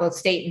out, both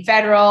state and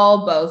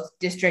federal, both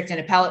district and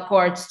appellate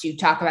courts, to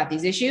talk about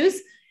these issues.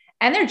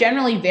 And they're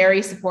generally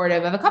very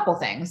supportive of a couple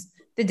things.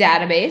 The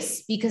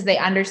database, because they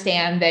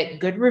understand that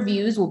good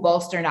reviews will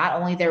bolster not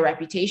only their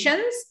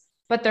reputations,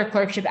 but their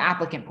clerkship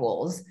applicant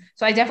pools.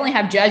 So I definitely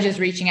have judges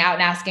reaching out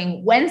and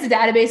asking, when's the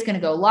database going to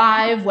go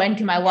live? When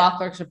can my law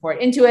clerks report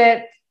into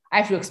it? I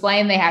have to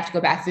explain they have to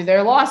go back through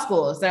their law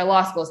schools. Their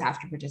law schools have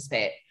to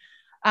participate.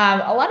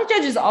 A lot of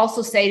judges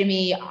also say to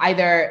me,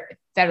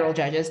 federal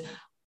judges,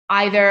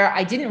 either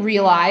I didn't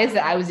realize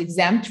that I was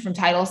exempt from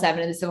Title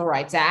VII of the Civil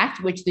Rights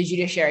Act, which the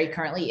judiciary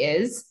currently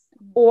is,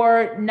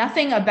 or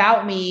nothing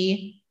about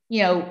me,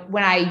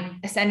 when I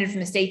ascended from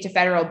the state to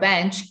federal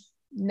bench,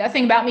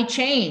 nothing about me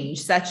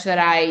changed such that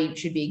I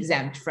should be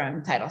exempt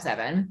from Title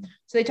VII.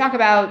 So they talk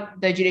about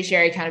the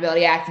Judiciary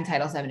Accountability Act and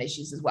Title VII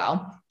issues as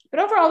well. But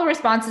overall, the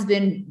response has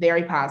been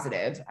very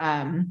positive.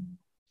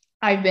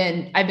 I've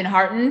been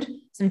heartened.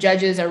 Some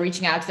judges are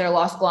reaching out to their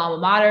law school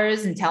alma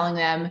maters and telling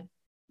them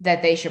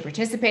that they should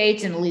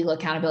participate in the Legal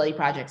Accountability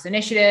Project's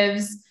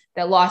initiatives,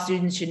 that law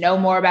students should know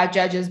more about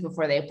judges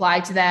before they apply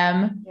to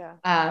them.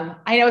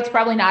 I know it's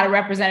probably not a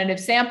representative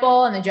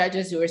sample, and the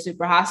judges who are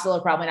super hostile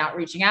are probably not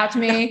reaching out to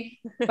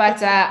me,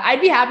 but I'd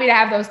be happy to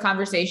have those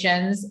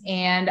conversations.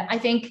 And I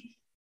think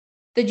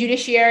the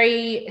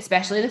judiciary,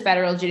 especially the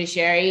federal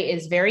judiciary,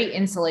 is very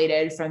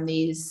insulated from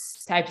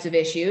these types of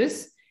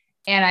issues.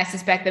 And I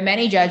suspect that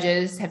many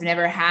judges have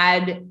never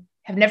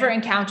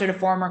encountered a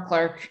former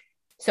clerk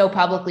so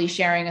publicly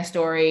sharing a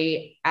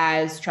story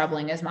as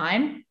troubling as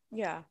mine.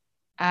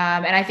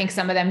 And I think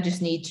some of them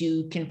just need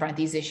to confront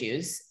these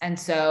issues. And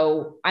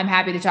so I'm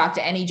happy to talk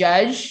to any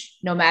judge,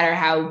 no matter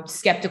how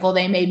skeptical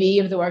they may be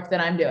of the work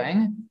that I'm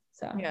doing.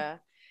 So,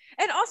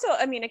 And also,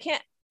 I mean, I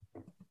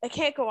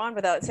can't go on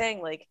without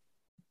saying, like,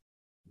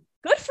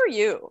 good for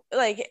you.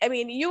 Like,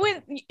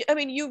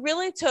 you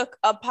really took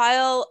a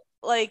pile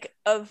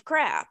of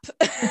crap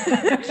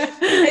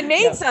and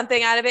made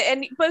something out of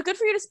it. But good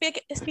for you to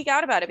speak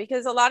out about it,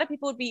 because a lot of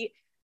people would be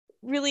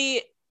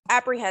really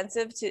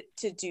apprehensive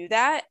to do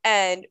that,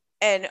 and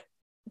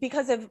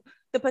because of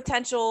the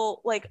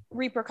potential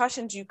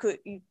repercussions you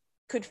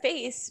could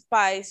face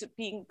by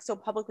being so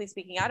publicly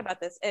speaking out about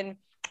this.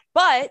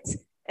 But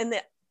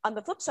on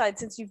the flip side,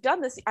 since you've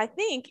done this, I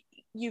think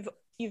you've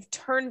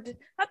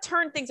not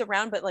turned things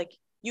around, but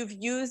you've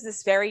used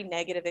this very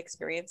negative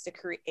experience to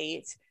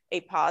create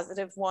a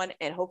positive one,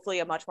 and hopefully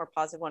a much more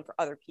positive one for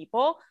other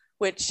people,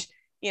 which,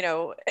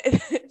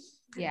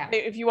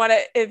 if you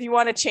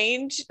want to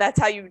change, that's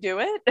how you do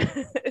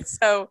it.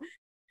 So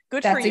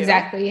good for you.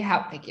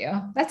 Thank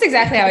you. That's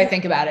exactly how I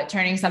think about it,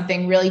 turning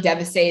something really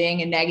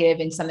devastating and negative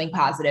into something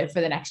positive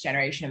for the next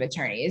generation of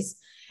attorneys.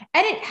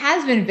 And it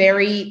has been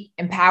very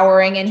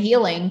empowering and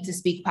healing to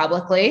speak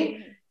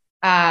publicly.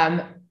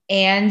 I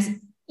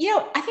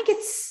think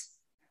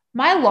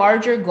my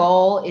larger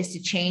goal is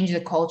to change the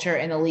culture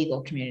in the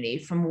legal community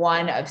from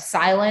one of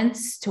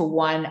silence to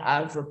one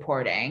of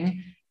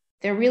reporting.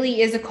 there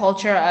really is a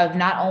culture of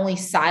not only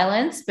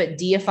silence, but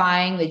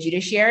deifying the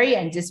judiciary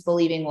and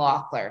disbelieving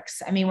law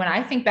clerks. I mean, when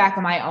I think back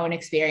on my own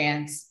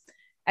experience,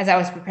 as I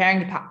was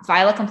preparing to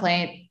file a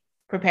complaint,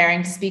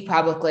 preparing to speak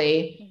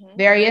publicly,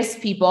 various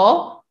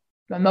people,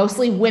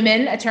 mostly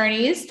women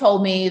attorneys,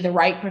 told me the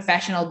right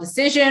professional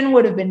decision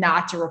would have been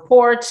not to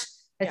report,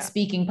 that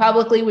speaking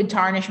publicly would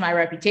tarnish my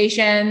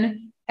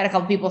reputation. Had a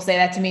couple people say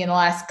that to me in the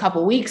last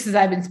couple of weeks as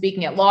I've been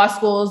speaking at law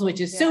schools, which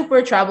is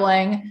super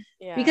troubling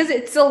because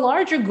it's a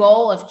larger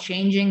goal of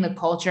changing the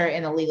culture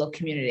in the legal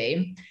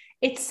community.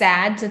 It's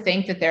sad to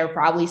think that there are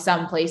probably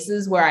some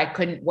places where I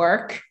couldn't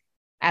work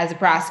as a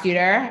prosecutor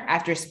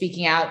after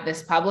speaking out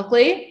this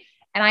publicly.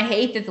 And I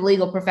hate that the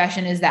legal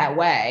profession is that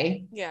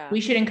way. We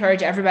should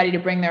encourage everybody to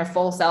bring their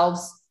full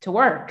selves to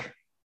work.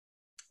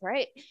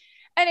 Right.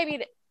 And I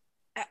mean,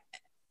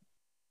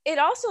 it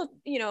also,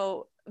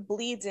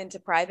 bleeds into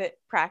private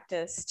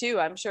practice too.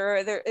 I'm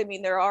sure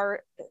there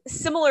are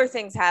similar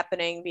things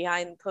happening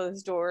behind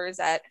closed doors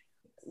at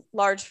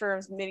large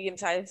firms,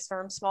 medium-sized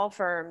firms, small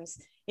firms.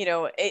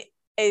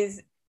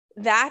 Is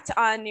that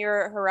on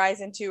your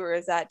horizon too, or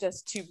is that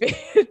just too big,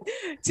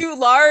 too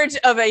large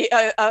of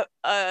a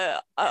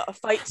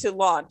fight to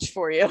launch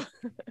for you?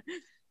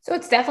 So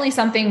it's definitely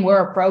something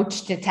we're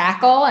approached to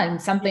tackle and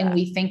something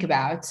we think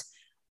about.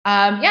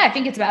 I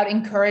think it's about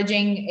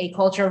encouraging a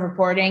culture of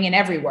reporting in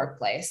every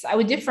workplace. I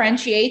would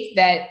differentiate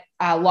that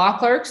law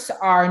clerks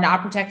are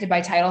not protected by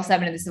Title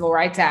VII of the Civil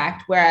Rights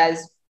Act,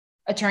 whereas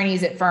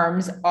attorneys at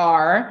firms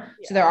are.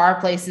 So there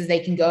are places they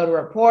can go to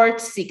report,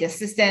 seek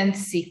assistance,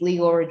 seek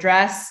legal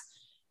redress.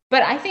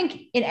 But I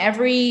think in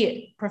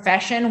every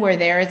profession where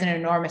there is an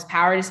enormous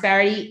power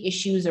disparity,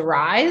 issues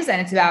arise,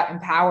 and it's about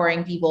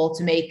empowering people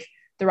to make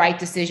the right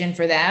decision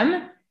for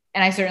them.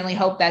 And I certainly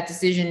hope that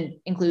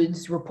decision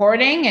includes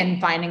reporting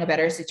and finding a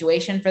better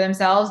situation for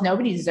themselves.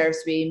 Nobody deserves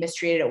to be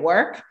mistreated at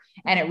work.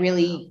 And it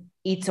really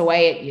eats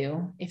away at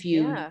you if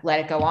you let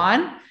it go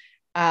on.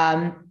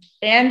 And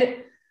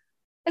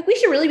we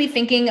should really be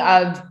thinking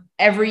of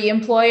every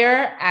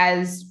employer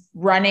as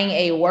running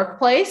a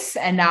workplace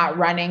and not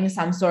running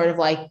some sort of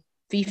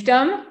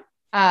fiefdom,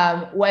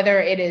 whether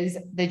it is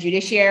the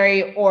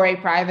judiciary or a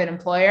private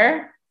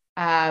employer.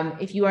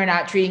 If you are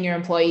not treating your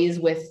employees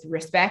with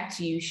respect,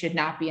 you should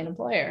not be an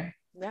employer.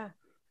 Yeah.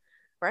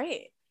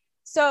 Right.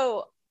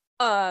 So,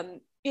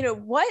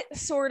 what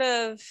sort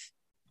of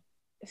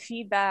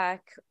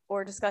feedback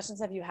or discussions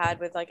have you had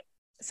with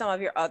some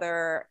of your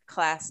other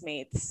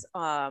classmates,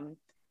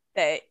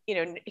 that,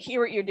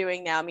 hear what you're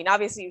doing now? I mean,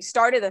 obviously you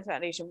started the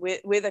foundation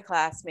with a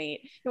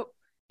classmate.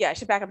 I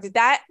should back up. Did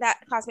that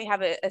classmate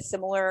have a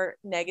similar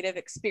negative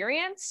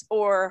experience,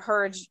 or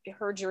heard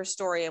your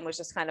story and was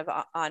just kind of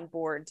on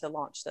board to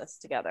launch this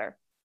together?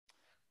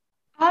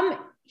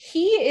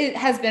 He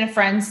has been a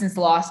friend since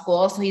law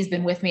school, so he's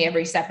been with me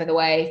every step of the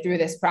way through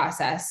this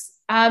process.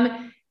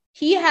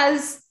 He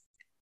has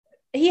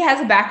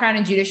a background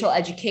in judicial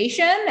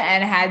education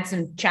and had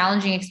some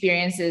challenging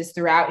experiences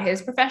throughout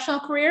his professional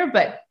career,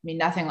 but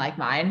nothing like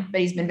mine. But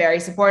he's been very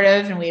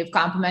supportive, and we have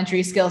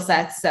complementary skill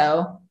sets,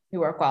 so we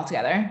work well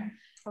together.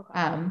 Okay.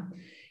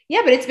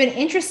 But it's been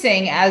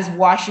interesting as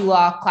WashU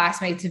Law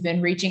classmates have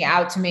been reaching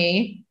out to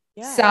me.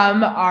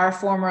 Some are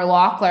former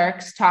law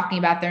clerks talking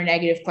about their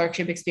negative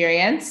clerkship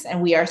experience.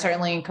 And we are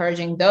certainly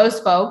encouraging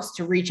those folks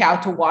to reach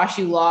out to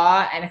WashU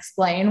Law and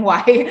explain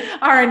why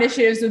our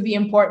initiatives would be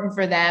important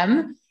for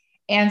them.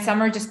 And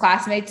some are just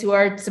classmates who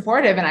are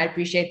supportive, and I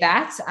appreciate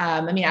that.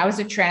 I was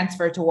a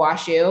transfer to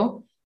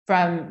WashU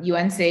from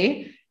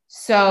UNC.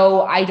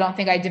 So I don't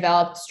think I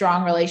developed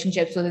strong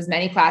relationships with as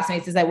many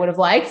classmates as I would have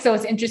liked. So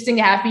it's interesting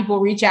to have people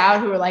reach out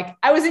who are like,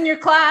 I was in your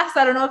class.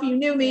 I don't know if you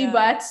knew me,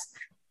 but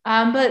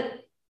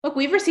look,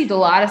 we've received a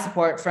lot of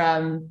support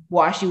from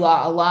WashU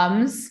Law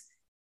alums,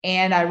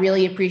 and I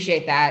really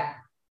appreciate that.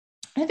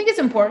 I think it's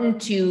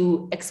important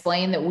to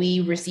explain that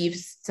we receive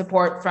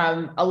support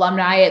from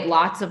alumni at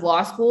lots of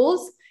law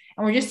schools,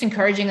 and we're just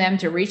encouraging them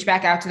to reach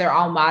back out to their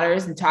alma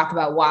maters and talk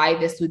about why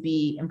this would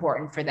be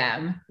important for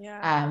them.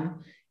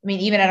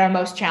 Even at our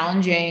most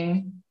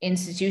challenging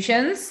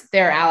institutions,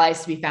 there are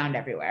allies to be found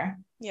everywhere.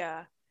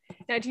 Yeah.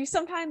 Now, do you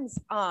sometimes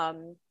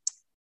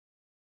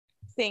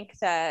think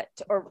that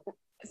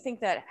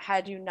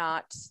had you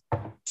not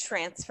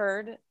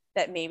transferred,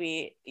 that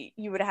maybe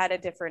you would have had a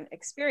different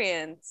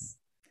experience?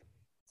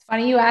 It's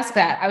funny you ask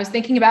that. I was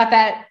thinking about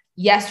that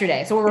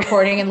yesterday. So we're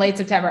recording in late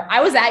September. I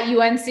was at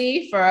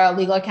UNC for a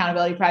legal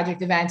accountability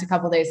project event a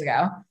couple of days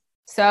ago.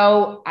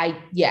 So I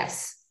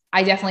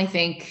definitely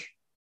think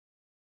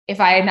if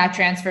I had not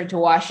transferred to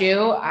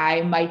WashU,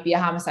 I might be a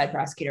homicide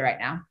prosecutor right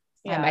now.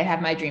 I might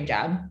have my dream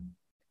job,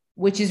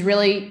 which is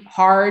really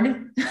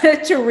hard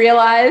to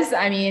realize.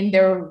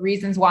 There were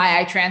reasons why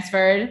I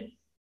transferred,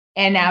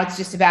 and now it's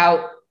just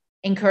about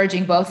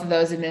encouraging both of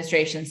those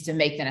administrations to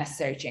make the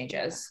necessary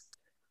changes.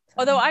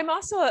 Although I'm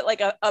also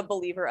a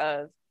believer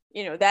of,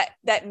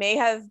 that may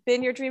have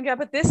been your dream job,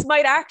 but this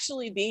might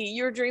actually be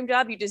your dream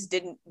job. You just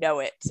didn't know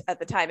it at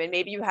the time. And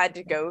maybe you had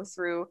to go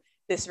through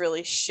this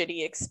really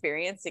shitty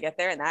experience to get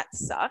there, and that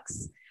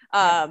sucks.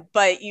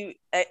 But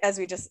as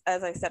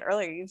I said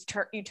earlier,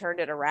 you turned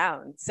it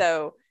around.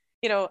 So,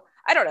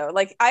 I don't know,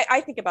 like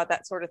I think about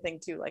that sort of thing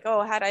too. Like,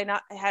 oh, had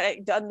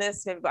I done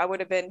this, maybe I would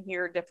have been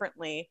here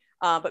differently.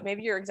 But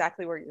maybe you're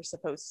exactly where you're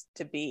supposed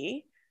to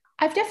be.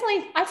 I've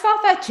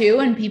thought that too.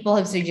 And people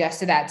have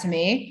suggested that to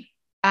me.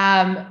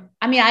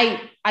 I mean,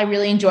 I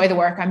really enjoy the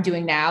work I'm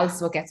doing now. This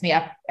is what gets me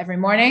up every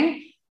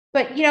morning.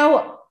 But,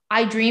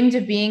 I dreamed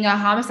of being a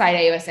homicide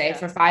AUSA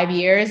for 5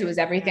 years. It was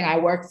everything I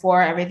worked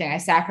for, everything I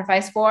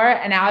sacrificed for.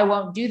 And now I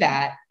won't do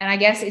that. And I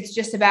guess it's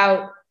just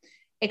about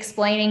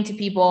explaining to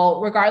people,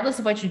 regardless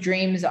of what your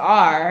dreams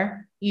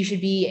are, you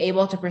should be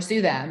able to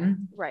pursue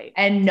them. Right.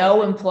 And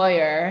no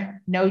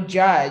employer, no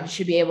judge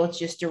should be able to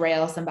just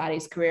derail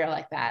somebody's career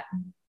like that.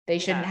 They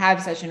shouldn't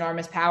have such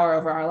enormous power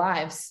over our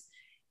lives.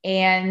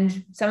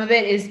 And some of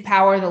it is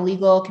power the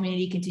legal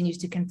community continues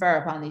to confer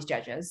upon these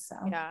judges. So.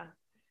 Yeah.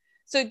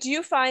 So do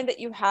you find that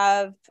you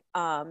have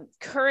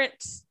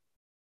current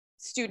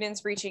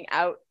students reaching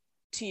out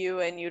to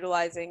you and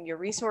utilizing your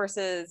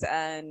resources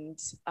and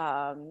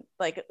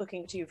like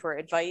looking to you for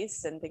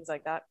advice and things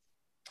like that?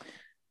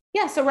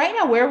 Yeah. So right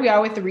now, where we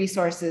are with the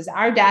resources,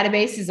 our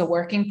database is a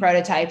working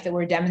prototype that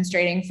we're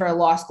demonstrating for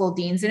law school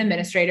deans and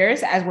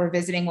administrators as we're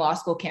visiting law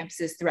school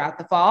campuses throughout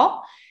the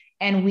fall.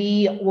 And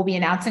we will be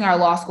announcing our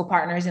law school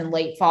partners in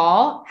late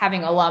fall,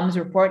 having alums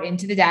report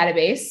into the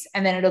database,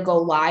 and then it'll go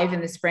live in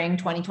the spring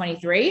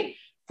 2023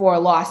 for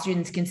law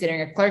students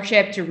considering a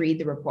clerkship to read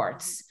the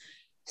reports.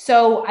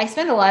 So I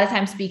spend a lot of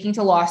time speaking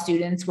to law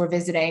students. We're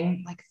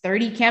visiting like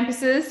 30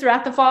 campuses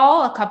throughout the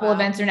fall. A couple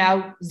events are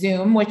now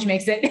Zoom, which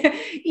makes it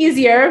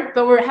easier,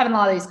 but we're having a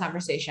lot of these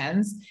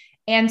conversations.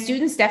 And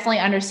students definitely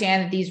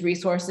understand that these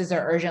resources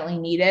are urgently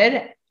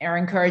needed, are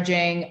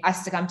encouraging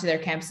us to come to their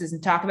campuses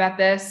and talk about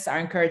this, are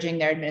encouraging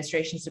their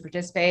administrations to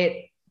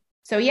participate.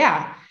 So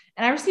yeah,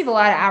 and I receive a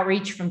lot of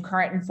outreach from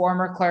current and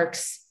former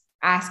clerks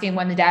asking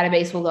when the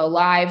database will go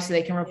live so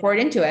they can report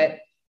into it.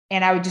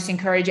 And I would just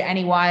encourage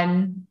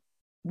anyone,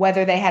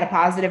 whether they had a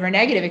positive or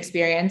negative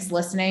experience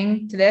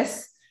listening to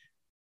this,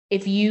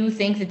 if you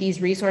think that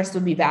these resources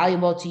would be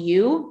valuable to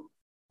you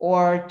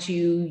or to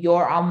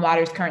your alma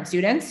mater's current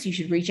students, you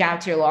should reach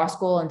out to your law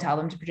school and tell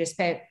them to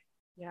participate.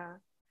 Yeah.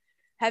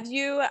 Have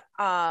you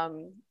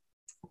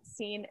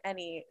seen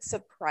any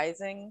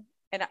surprising,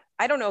 and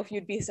I don't know if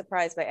you'd be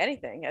surprised by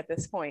anything at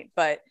this point,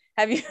 but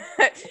have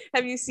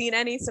you seen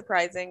any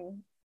surprising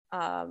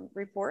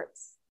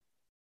reports?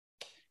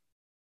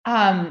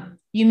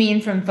 You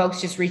mean from folks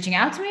just reaching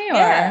out to me,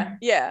 or?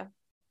 Yeah.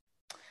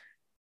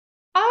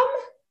 I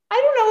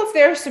don't know if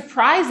they're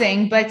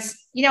surprising, but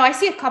I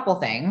see a couple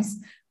things.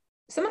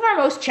 Some of our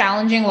most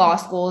challenging law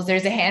schools,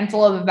 there's a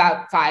handful of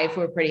about 5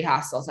 who are pretty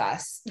hostile to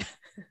us.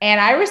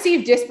 And I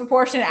received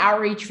disproportionate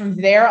outreach from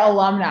their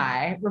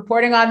alumni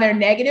reporting on their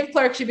negative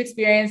clerkship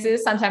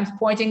experiences, sometimes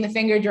pointing the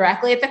finger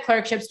directly at the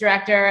clerkships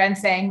director and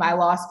saying my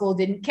law school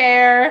didn't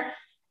care.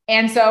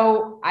 And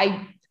so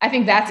I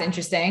think that's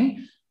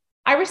interesting.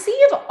 I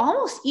receive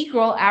almost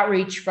equal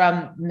outreach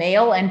from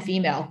male and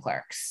female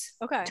clerks,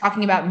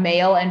 talking about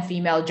male and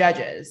female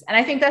judges. And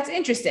I think that's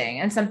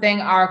interesting and something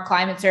our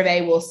climate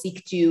survey will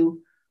seek to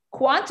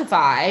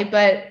quantify,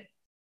 but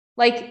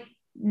like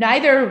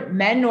neither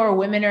men nor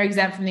women are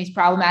exempt from these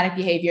problematic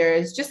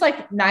behaviors, just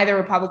like neither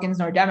Republicans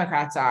nor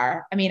Democrats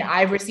are. I mean,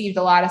 I've received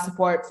a lot of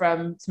support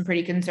from some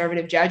pretty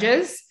conservative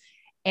judges,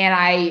 and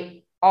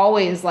I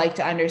always like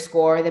to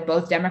underscore that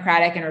both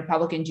Democratic and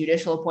Republican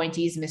judicial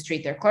appointees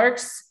mistreat their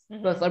clerks.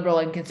 Both liberal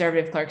and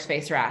conservative clerks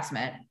face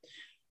harassment.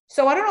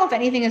 So I don't know if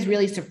anything has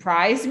really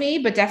surprised me,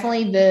 but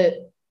definitely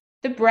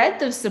the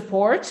breadth of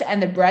support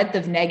and the breadth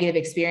of negative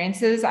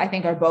experiences, I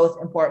think, are both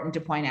important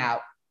to point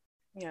out.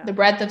 Yeah. The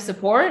breadth of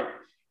support,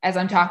 as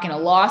I'm talking to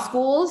law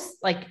schools,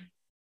 like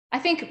I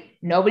think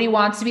nobody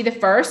wants to be the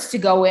first to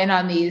go in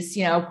on these,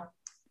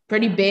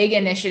 pretty big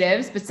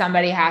initiatives, but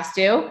somebody has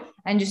to.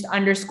 And just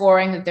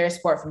underscoring that their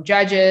support from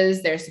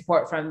judges, their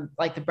support from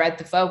like the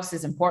breadth of folks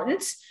is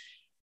important.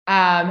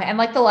 And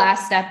like the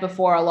last step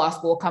before a law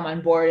school will come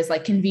on board is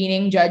like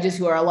convening judges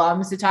who are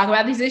alums to talk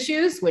about these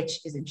issues, which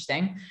is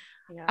interesting.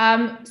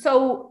 Yeah.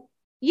 So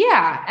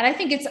yeah. And I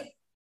think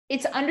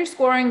it's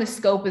underscoring the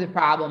scope of the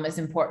problem is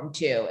important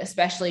too,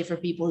 especially for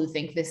people who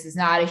think this is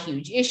not a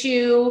huge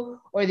issue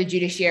or the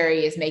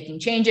judiciary is making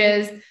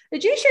changes. The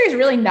judiciary is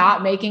really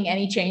not making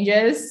any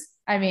changes.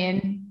 I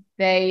mean,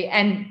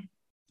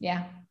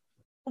 yeah.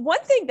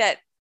 One thing that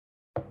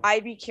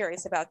I'd be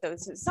curious about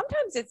those is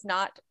sometimes it's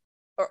not,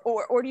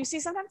 or do you see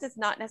sometimes it's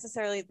not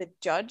necessarily the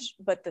judge,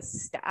 but the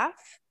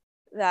staff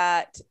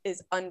that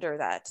is under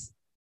that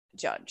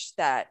judge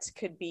that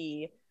could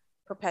be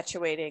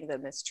perpetuating the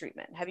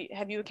mistreatment.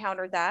 Have you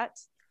encountered that?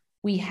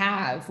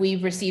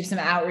 We've received some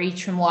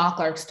outreach from law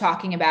clerks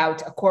talking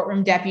about a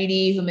courtroom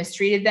deputy who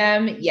mistreated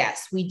them.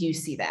 Yes, we do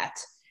see that.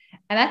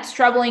 And that's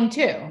troubling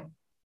too.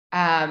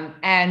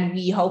 And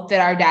we hope that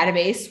our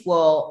database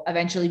will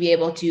eventually be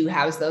able to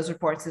house those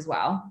reports as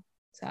well.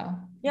 So,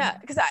 yeah,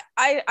 because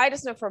I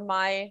just know from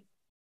my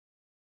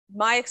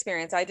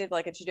experience, I did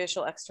like a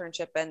judicial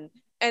externship and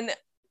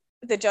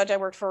the judge I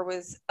worked for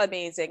was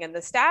amazing, and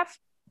the staff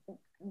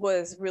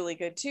was really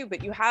good too.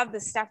 But you have the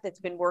staff that's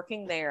been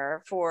working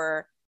there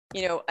for,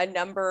 you know, a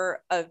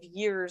number of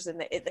years, and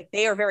like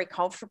they are very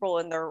comfortable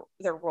in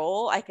their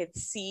role. I could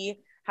see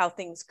how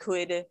things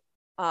could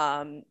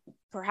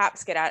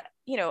perhaps get out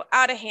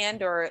of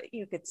hand, or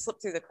you could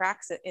slip through the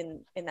cracks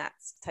in that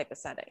type of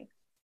setting.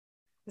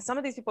 Some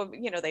of these people,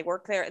 you know, they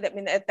work there. I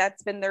mean,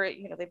 that's been their,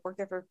 you know, they've worked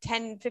there for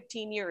 10,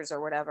 15 years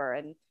or whatever,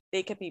 and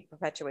they could be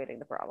perpetuating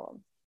the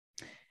problem.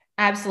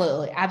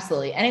 Absolutely.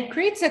 Absolutely. And it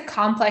creates a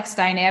complex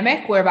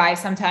dynamic whereby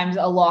sometimes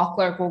a law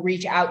clerk will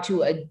reach out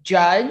to a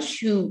judge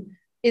who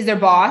is their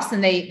boss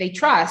and they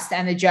trust,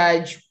 and the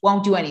judge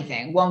won't do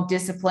anything, won't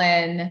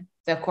discipline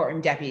the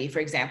courtroom deputy, for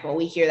example.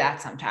 We hear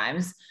that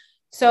sometimes.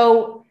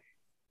 So,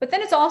 but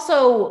then it's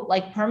also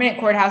like permanent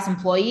courthouse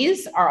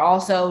employees are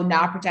also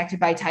not protected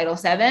by Title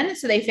VII.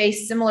 So they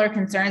face similar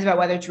concerns about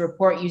whether to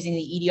report using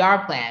the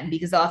EDR plan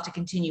because they'll have to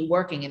continue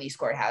working in these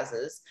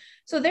courthouses.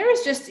 So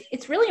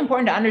it's really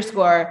important to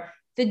underscore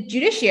the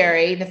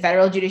judiciary, the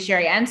federal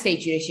judiciary and state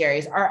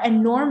judiciaries are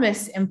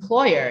enormous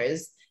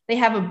employers. They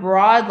have a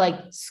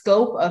broad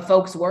scope of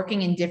folks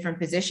working in different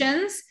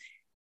positions,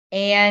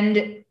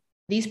 and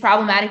these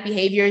problematic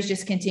behaviors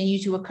just continue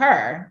to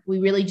occur. We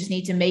really just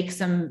need to make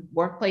some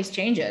workplace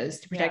changes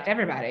to protect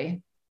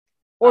everybody,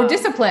 or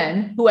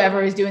discipline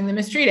whoever is doing the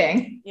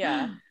mistreating.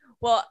 Yeah.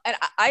 Well, and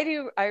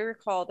I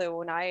recall that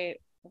when I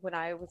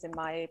was in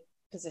my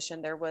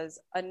position, there was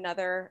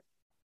another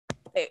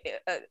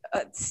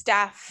a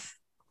staff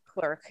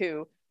clerk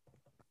who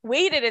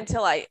waited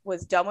until I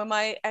was done with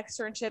my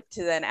externship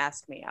to then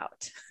ask me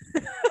out.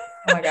 Oh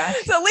my gosh.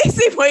 So at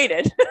least he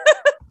waited.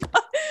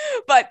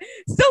 But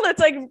still,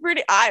 it's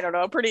pretty, I don't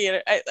know,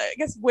 I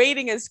guess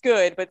waiting is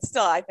good, but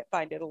still I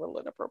find it a little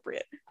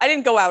inappropriate. I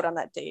didn't go out on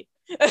that date.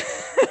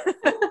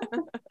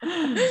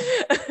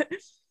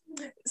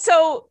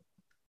 So,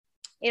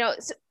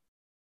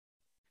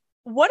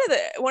 one of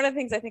the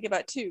things I think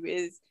about too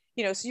is,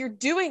 so you're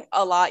doing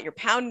a lot, you're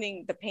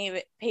pounding the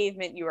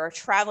pavement, you are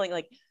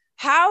traveling,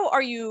 how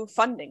are you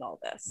funding all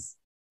this?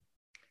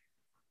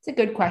 It's a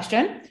good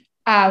question.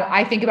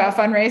 I think about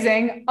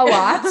fundraising a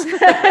lot.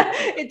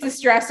 It's a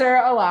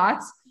stressor a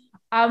lot.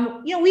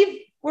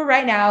 We're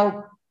right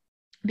now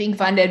being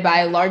funded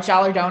by large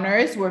dollar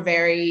donors. We're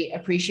very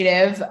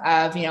appreciative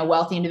of,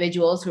 wealthy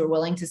individuals who are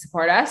willing to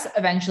support us.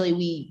 Eventually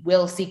we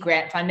will seek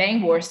grant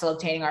funding, but we're still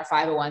obtaining our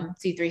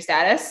 501c3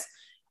 status.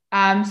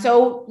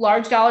 So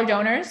large dollar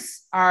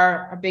donors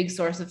are a big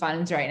source of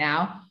funds right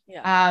now.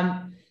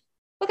 Yeah.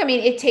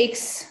 It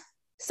takes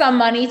some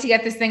money to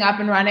get this thing up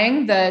and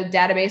running. The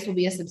database will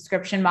be a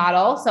subscription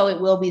model, so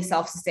it will be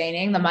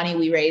self-sustaining. The money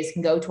we raise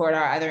can go toward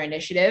our other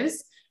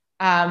initiatives.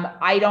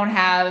 I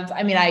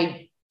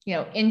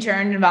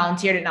interned and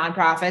volunteered at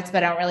nonprofits,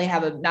 but I don't really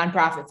have a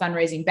nonprofit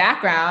fundraising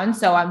background.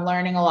 So I'm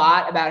learning a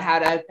lot about how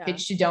to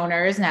pitch to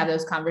donors and have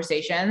those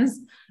conversations.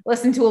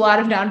 Listen to a lot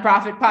of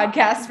nonprofit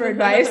podcasts for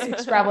advice, which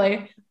is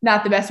probably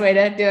not the best way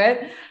to do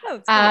it.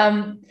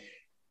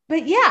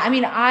 But yeah,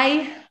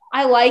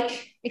 I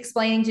like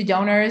explaining to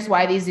donors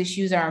why these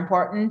issues are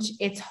important.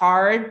 It's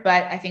hard,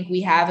 but I think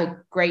we have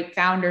a great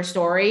founder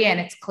story, and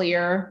it's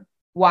clear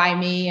why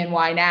me and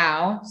why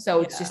now. So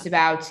it's just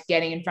about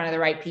getting in front of the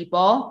right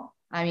people.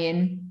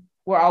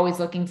 We're always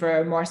looking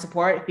for more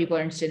support if people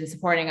are interested in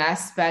supporting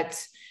us,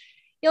 but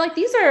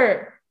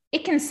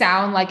it can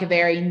sound like a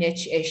very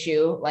niche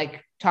issue,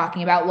 like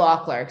talking about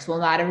law clerks. Well,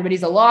 not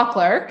everybody's a law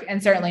clerk,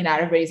 and certainly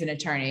not everybody's an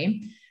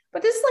attorney,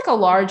 but this is like a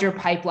larger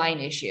pipeline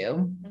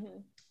issue. Mm-hmm.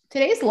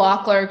 Today's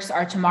law clerks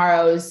are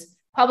tomorrow's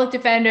public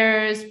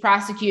defenders,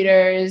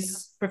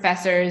 prosecutors,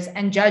 professors,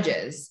 and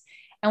judges.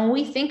 And when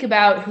we think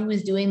about who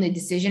is doing the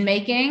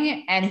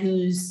decision-making and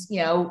who's,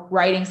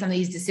 writing some of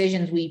these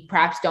decisions we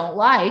perhaps don't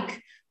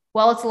like,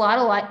 well, it's a lot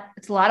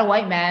of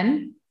white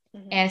men,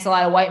 mm-hmm. and it's a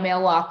lot of white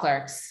male law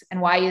clerks. And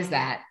why is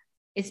that?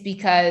 It's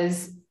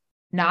because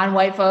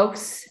non-white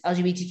folks,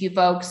 LGBTQ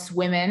folks,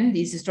 women,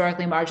 these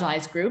historically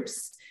marginalized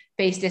groups,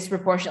 face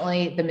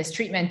disproportionately the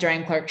mistreatment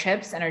during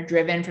clerkships and are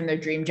driven from their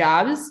dream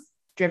jobs,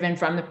 driven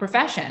from the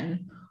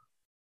profession.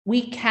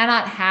 We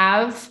cannot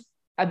have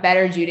a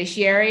better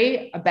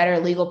judiciary, a better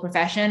legal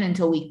profession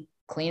until we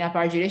clean up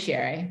our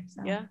judiciary.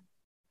 So. Yeah.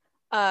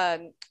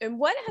 And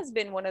what has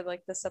been one of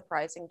the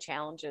surprising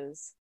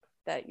challenges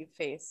that you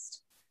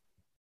faced?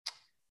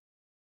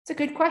 It's a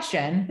good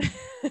question.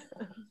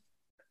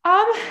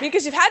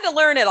 Because you've had to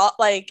learn it all,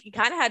 you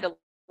kind of had to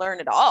learn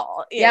it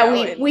all.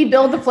 We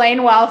build the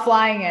plane while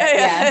flying it.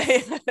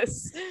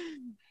 Yes.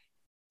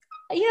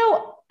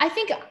 I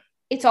think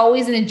it's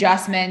always an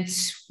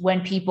adjustment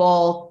when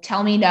people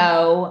tell me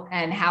no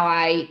and how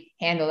I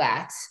handle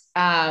that.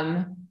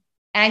 And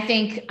I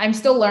think I'm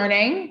still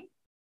learning,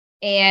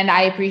 and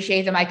I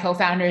appreciate that my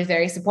co-founder is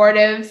very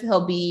supportive.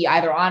 He'll be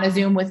either on a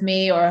Zoom with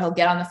me or he'll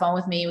get on the phone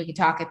with me. We can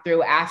talk it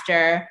through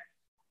after.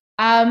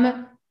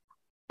 I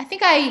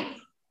think I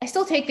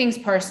still take things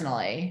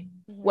personally.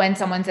 Mm-hmm. when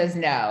someone says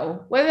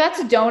no, whether that's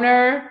a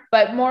donor,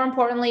 but more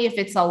importantly, if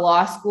it's a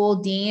law school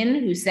dean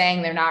who's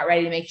saying they're not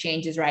ready to make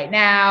changes right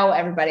now,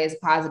 everybody has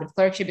a positive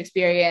clerkship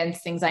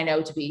experience, things I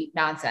know to be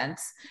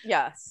nonsense.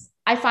 Yes.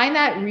 I find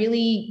that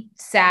really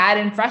sad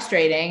and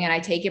frustrating, and I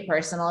take it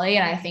personally.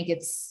 And I think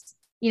it's,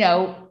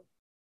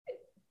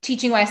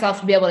 teaching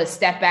myself to be able to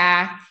step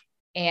back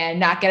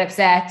and not get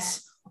upset.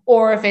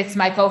 Or if it's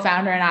my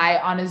co-founder and I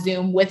on a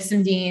Zoom with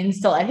some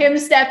deans, to let him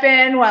step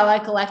in while I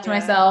collect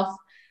myself.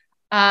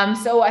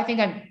 So I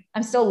think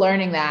I'm still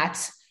learning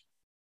that.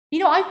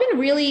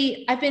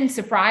 I've been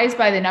surprised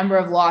by the number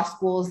of law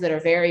schools that are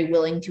very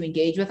willing to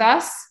engage with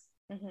us.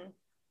 Mm-hmm.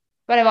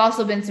 But I've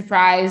also been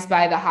surprised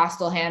by the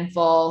hostile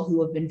handful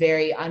who have been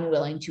very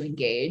unwilling to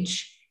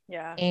engage.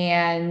 Yeah.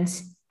 And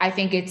I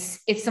think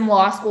it's some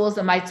law schools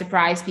that might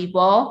surprise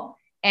people.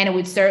 And it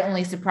would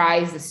certainly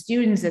surprise the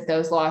students at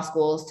those law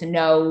schools to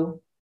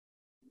know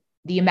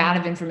the amount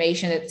of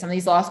information that some of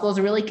these law schools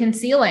are really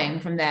concealing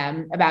from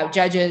them about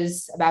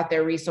judges, about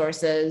their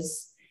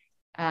resources.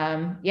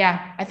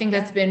 I think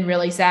that's been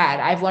really sad.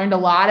 I've learned a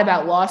lot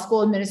about law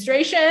school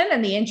administration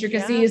and the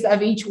intricacies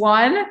of each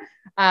one.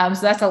 So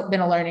that's been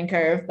a learning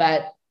curve,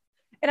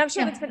 and I'm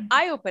sure that's been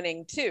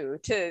eye-opening too,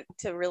 to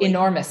really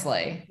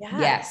enormously.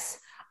 Yes.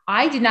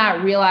 I did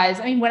not realize,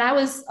 when I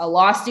was a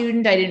law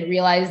student, I didn't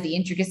realize the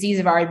intricacies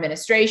of our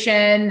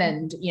administration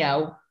and,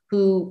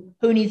 who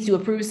needs to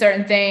approve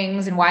certain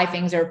things and why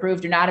things are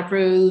approved or not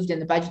approved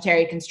and the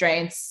budgetary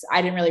constraints.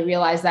 I didn't really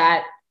realize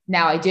that.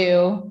 Now I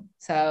do.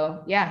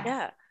 So,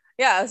 yeah.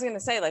 Yeah. I was going to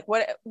say, like,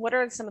 what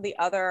are some of the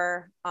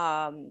other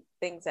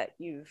things that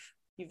you've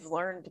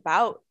learned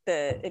about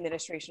the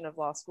administration of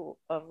law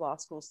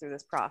schools through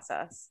this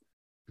process?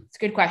 It's a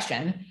good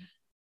question.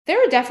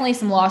 There are definitely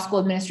some law school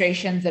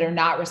administrations that are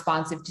not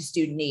responsive to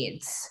student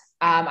needs.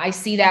 I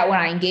see that when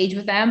I engage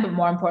with them, but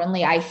more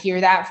importantly, I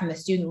hear that from the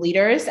student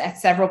leaders at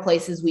several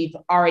places we've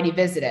already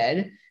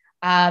visited.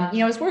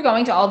 As we're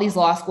going to all these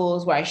law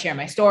schools where I share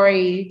my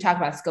story, talk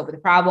about the scope of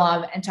the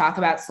problem, and talk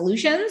about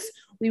solutions,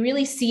 we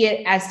really see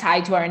it as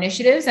tied to our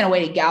initiatives and a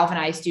way to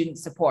galvanize student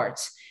support.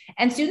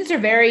 And students are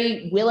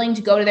very willing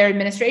to go to their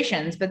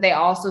administrations, but they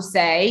also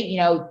say,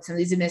 some of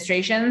these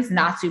administrations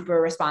not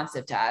super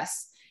responsive to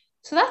us.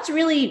 So that's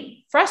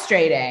really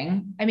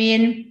frustrating.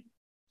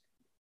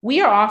 We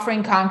are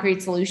offering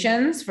concrete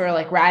solutions for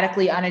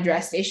radically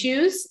unaddressed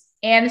issues.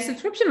 And the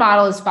subscription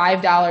model is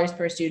 $5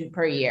 per student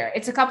per year.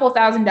 It's a couple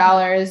 $1,000.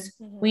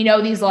 Mm-hmm. We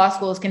know these law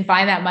schools can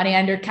find that money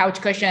under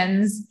couch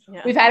cushions.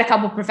 Yeah. We've had a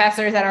couple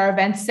professors at our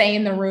events say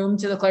in the room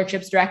to the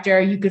clerkships director,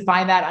 you could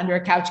find that under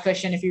a couch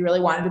cushion if you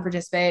really wanted to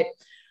participate.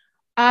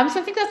 So I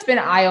think that's been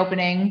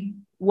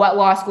eye-opening, what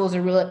law schools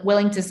are really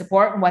willing to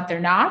support and what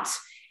they're not.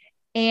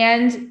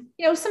 And,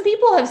 some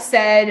people have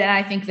said, and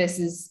I think this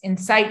is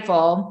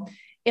insightful,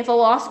 if a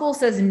law school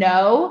says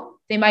no,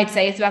 they might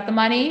say it's about the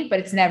money, but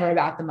it's never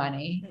about the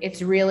money.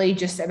 It's really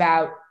just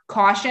about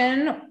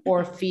caution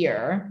or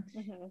fear.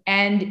 Mm-hmm.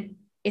 And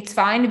it's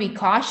fine to be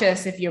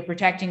cautious if you're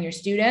protecting your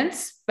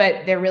students,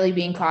 but they're really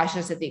being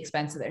cautious at the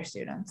expense of their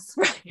students.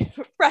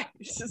 Right.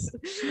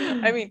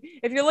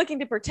 If you're looking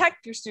to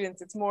protect your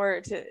students, it's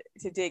more to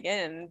dig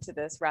into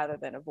this rather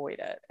than avoid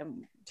it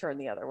and turn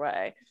the other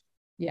way.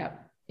 Yeah.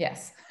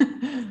 Yes.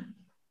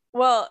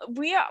 Well,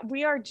 we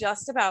are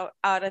just about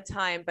out of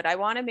time, but I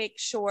want to make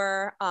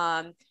sure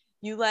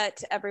you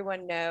let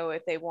everyone know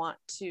if they want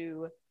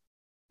to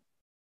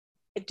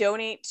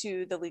donate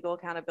to the Legal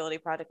Accountability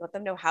Project. Let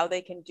them know how they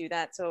can do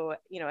that. So,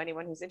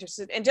 anyone who's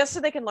interested, and just so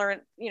they can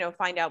learn,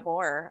 find out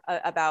more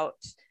about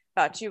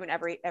you and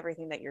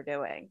everything that you're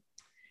doing.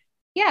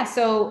 Yeah.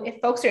 So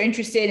if folks are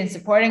interested in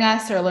supporting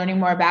us or learning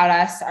more about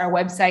us, our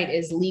website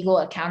is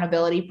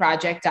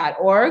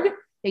legalaccountabilityproject.org.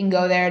 They can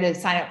go there to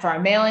sign up for our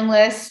mailing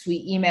list.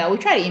 We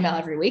try to email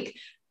every week,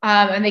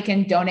 and they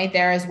can donate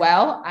there as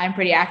well. I'm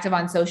pretty active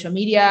on social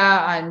media,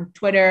 on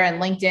Twitter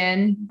and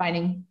LinkedIn.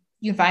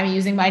 You can find me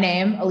using my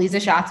name, Aliza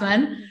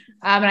Schatzman,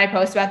 and I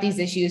post about these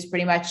issues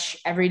pretty much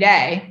every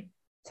day.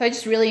 So I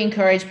just really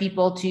encourage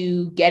people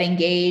to get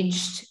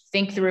engaged,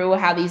 think through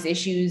how these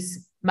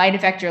issues might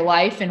affect your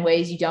life in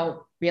ways you don't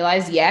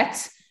realize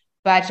yet.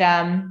 But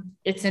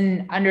it's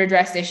an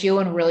underaddressed issue,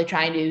 and we're really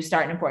trying to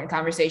start an important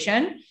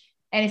conversation.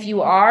 And if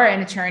you are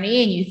an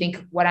attorney and you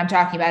think what I'm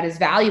talking about is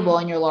valuable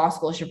and your law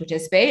school should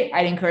participate,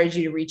 I'd encourage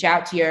you to reach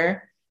out to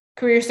your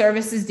career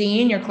services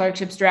dean, your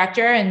clerkships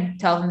director, and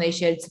tell them they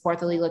should support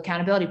the Legal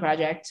Accountability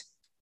Project.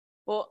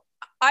 Well,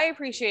 I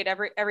appreciate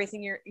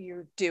everything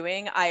you're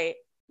doing. I'm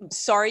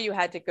sorry you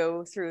had to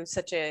go through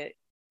such a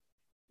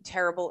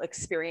terrible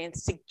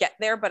experience to get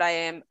there, but I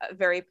am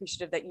very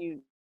appreciative that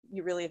you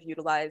really have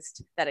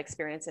utilized that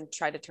experience and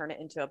tried to turn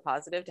it into a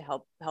positive to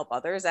help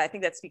others. I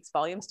think that speaks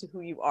volumes to who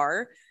you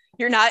are.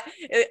 You're not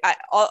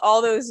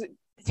all those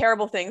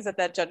terrible things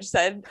that judge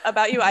said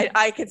about you.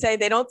 I could say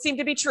they don't seem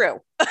to be true.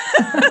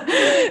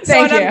 I'm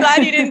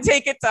glad you didn't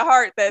take it to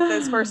heart that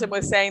this person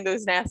was saying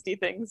those nasty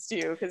things to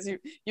you, because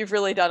you've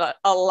really done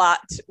a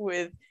lot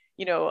with,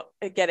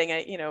 getting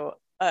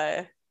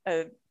a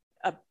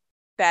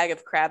bag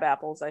of crab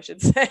apples, I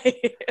should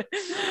say.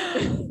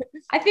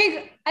 I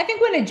think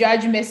when a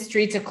judge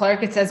mistreats a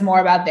clerk, it says more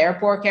about their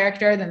poor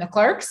character than the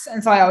clerk's.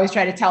 And so I always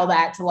try to tell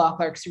that to law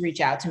clerks to reach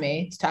out to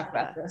me to talk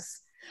about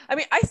this. I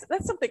mean,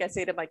 that's something I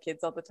say to my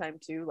kids all the time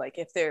too. Like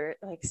if they're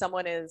like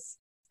someone is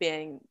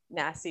being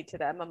nasty to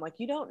them, I'm like,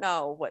 you don't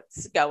know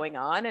what's going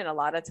on. And a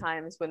lot of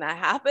times when that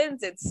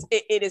happens,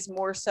 it is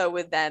more so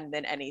with them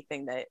than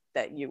anything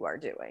that you are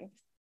doing.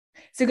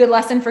 It's a good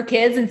lesson for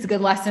kids, and it's a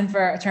good lesson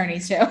for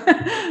attorneys too.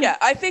 Yeah,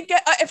 I think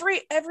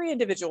every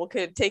individual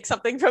could take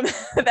something from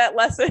that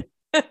lesson.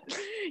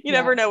 You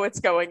never know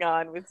what's going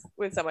on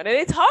with someone, and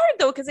it's hard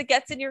though because it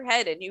gets in your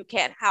head, and you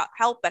can't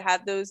help but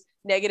have those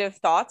negative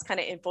thoughts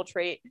kind of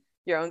infiltrate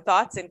your own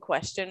thoughts and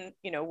question,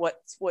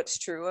 what's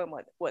true and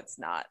what's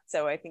not.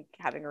 So I think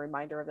having a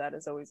reminder of that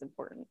is always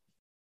important.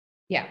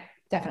 Yeah,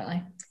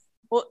 definitely.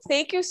 Well,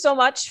 thank you so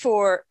much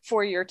for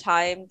your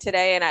time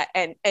today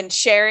and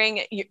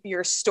sharing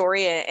your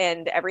story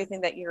and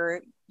everything that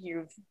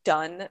you've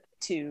done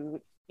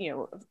to,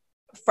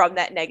 from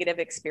that negative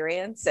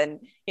experience.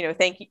 And,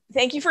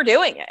 thank you for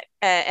doing it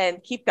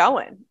and keep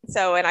going.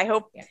 So, and I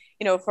hope,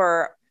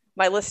 for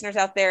my listeners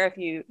out there,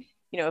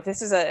 if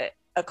this is a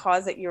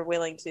cause that you're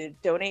willing to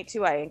donate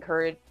to, I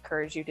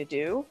encourage you to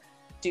do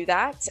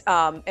that.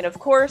 And of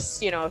course,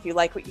 if you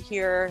like what you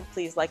hear,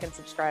 please like and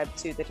subscribe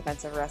to the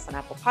Defense Never Rests on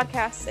Apple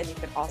Podcasts. And you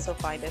can also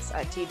find us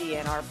at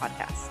TDNR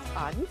Podcast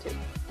on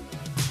YouTube.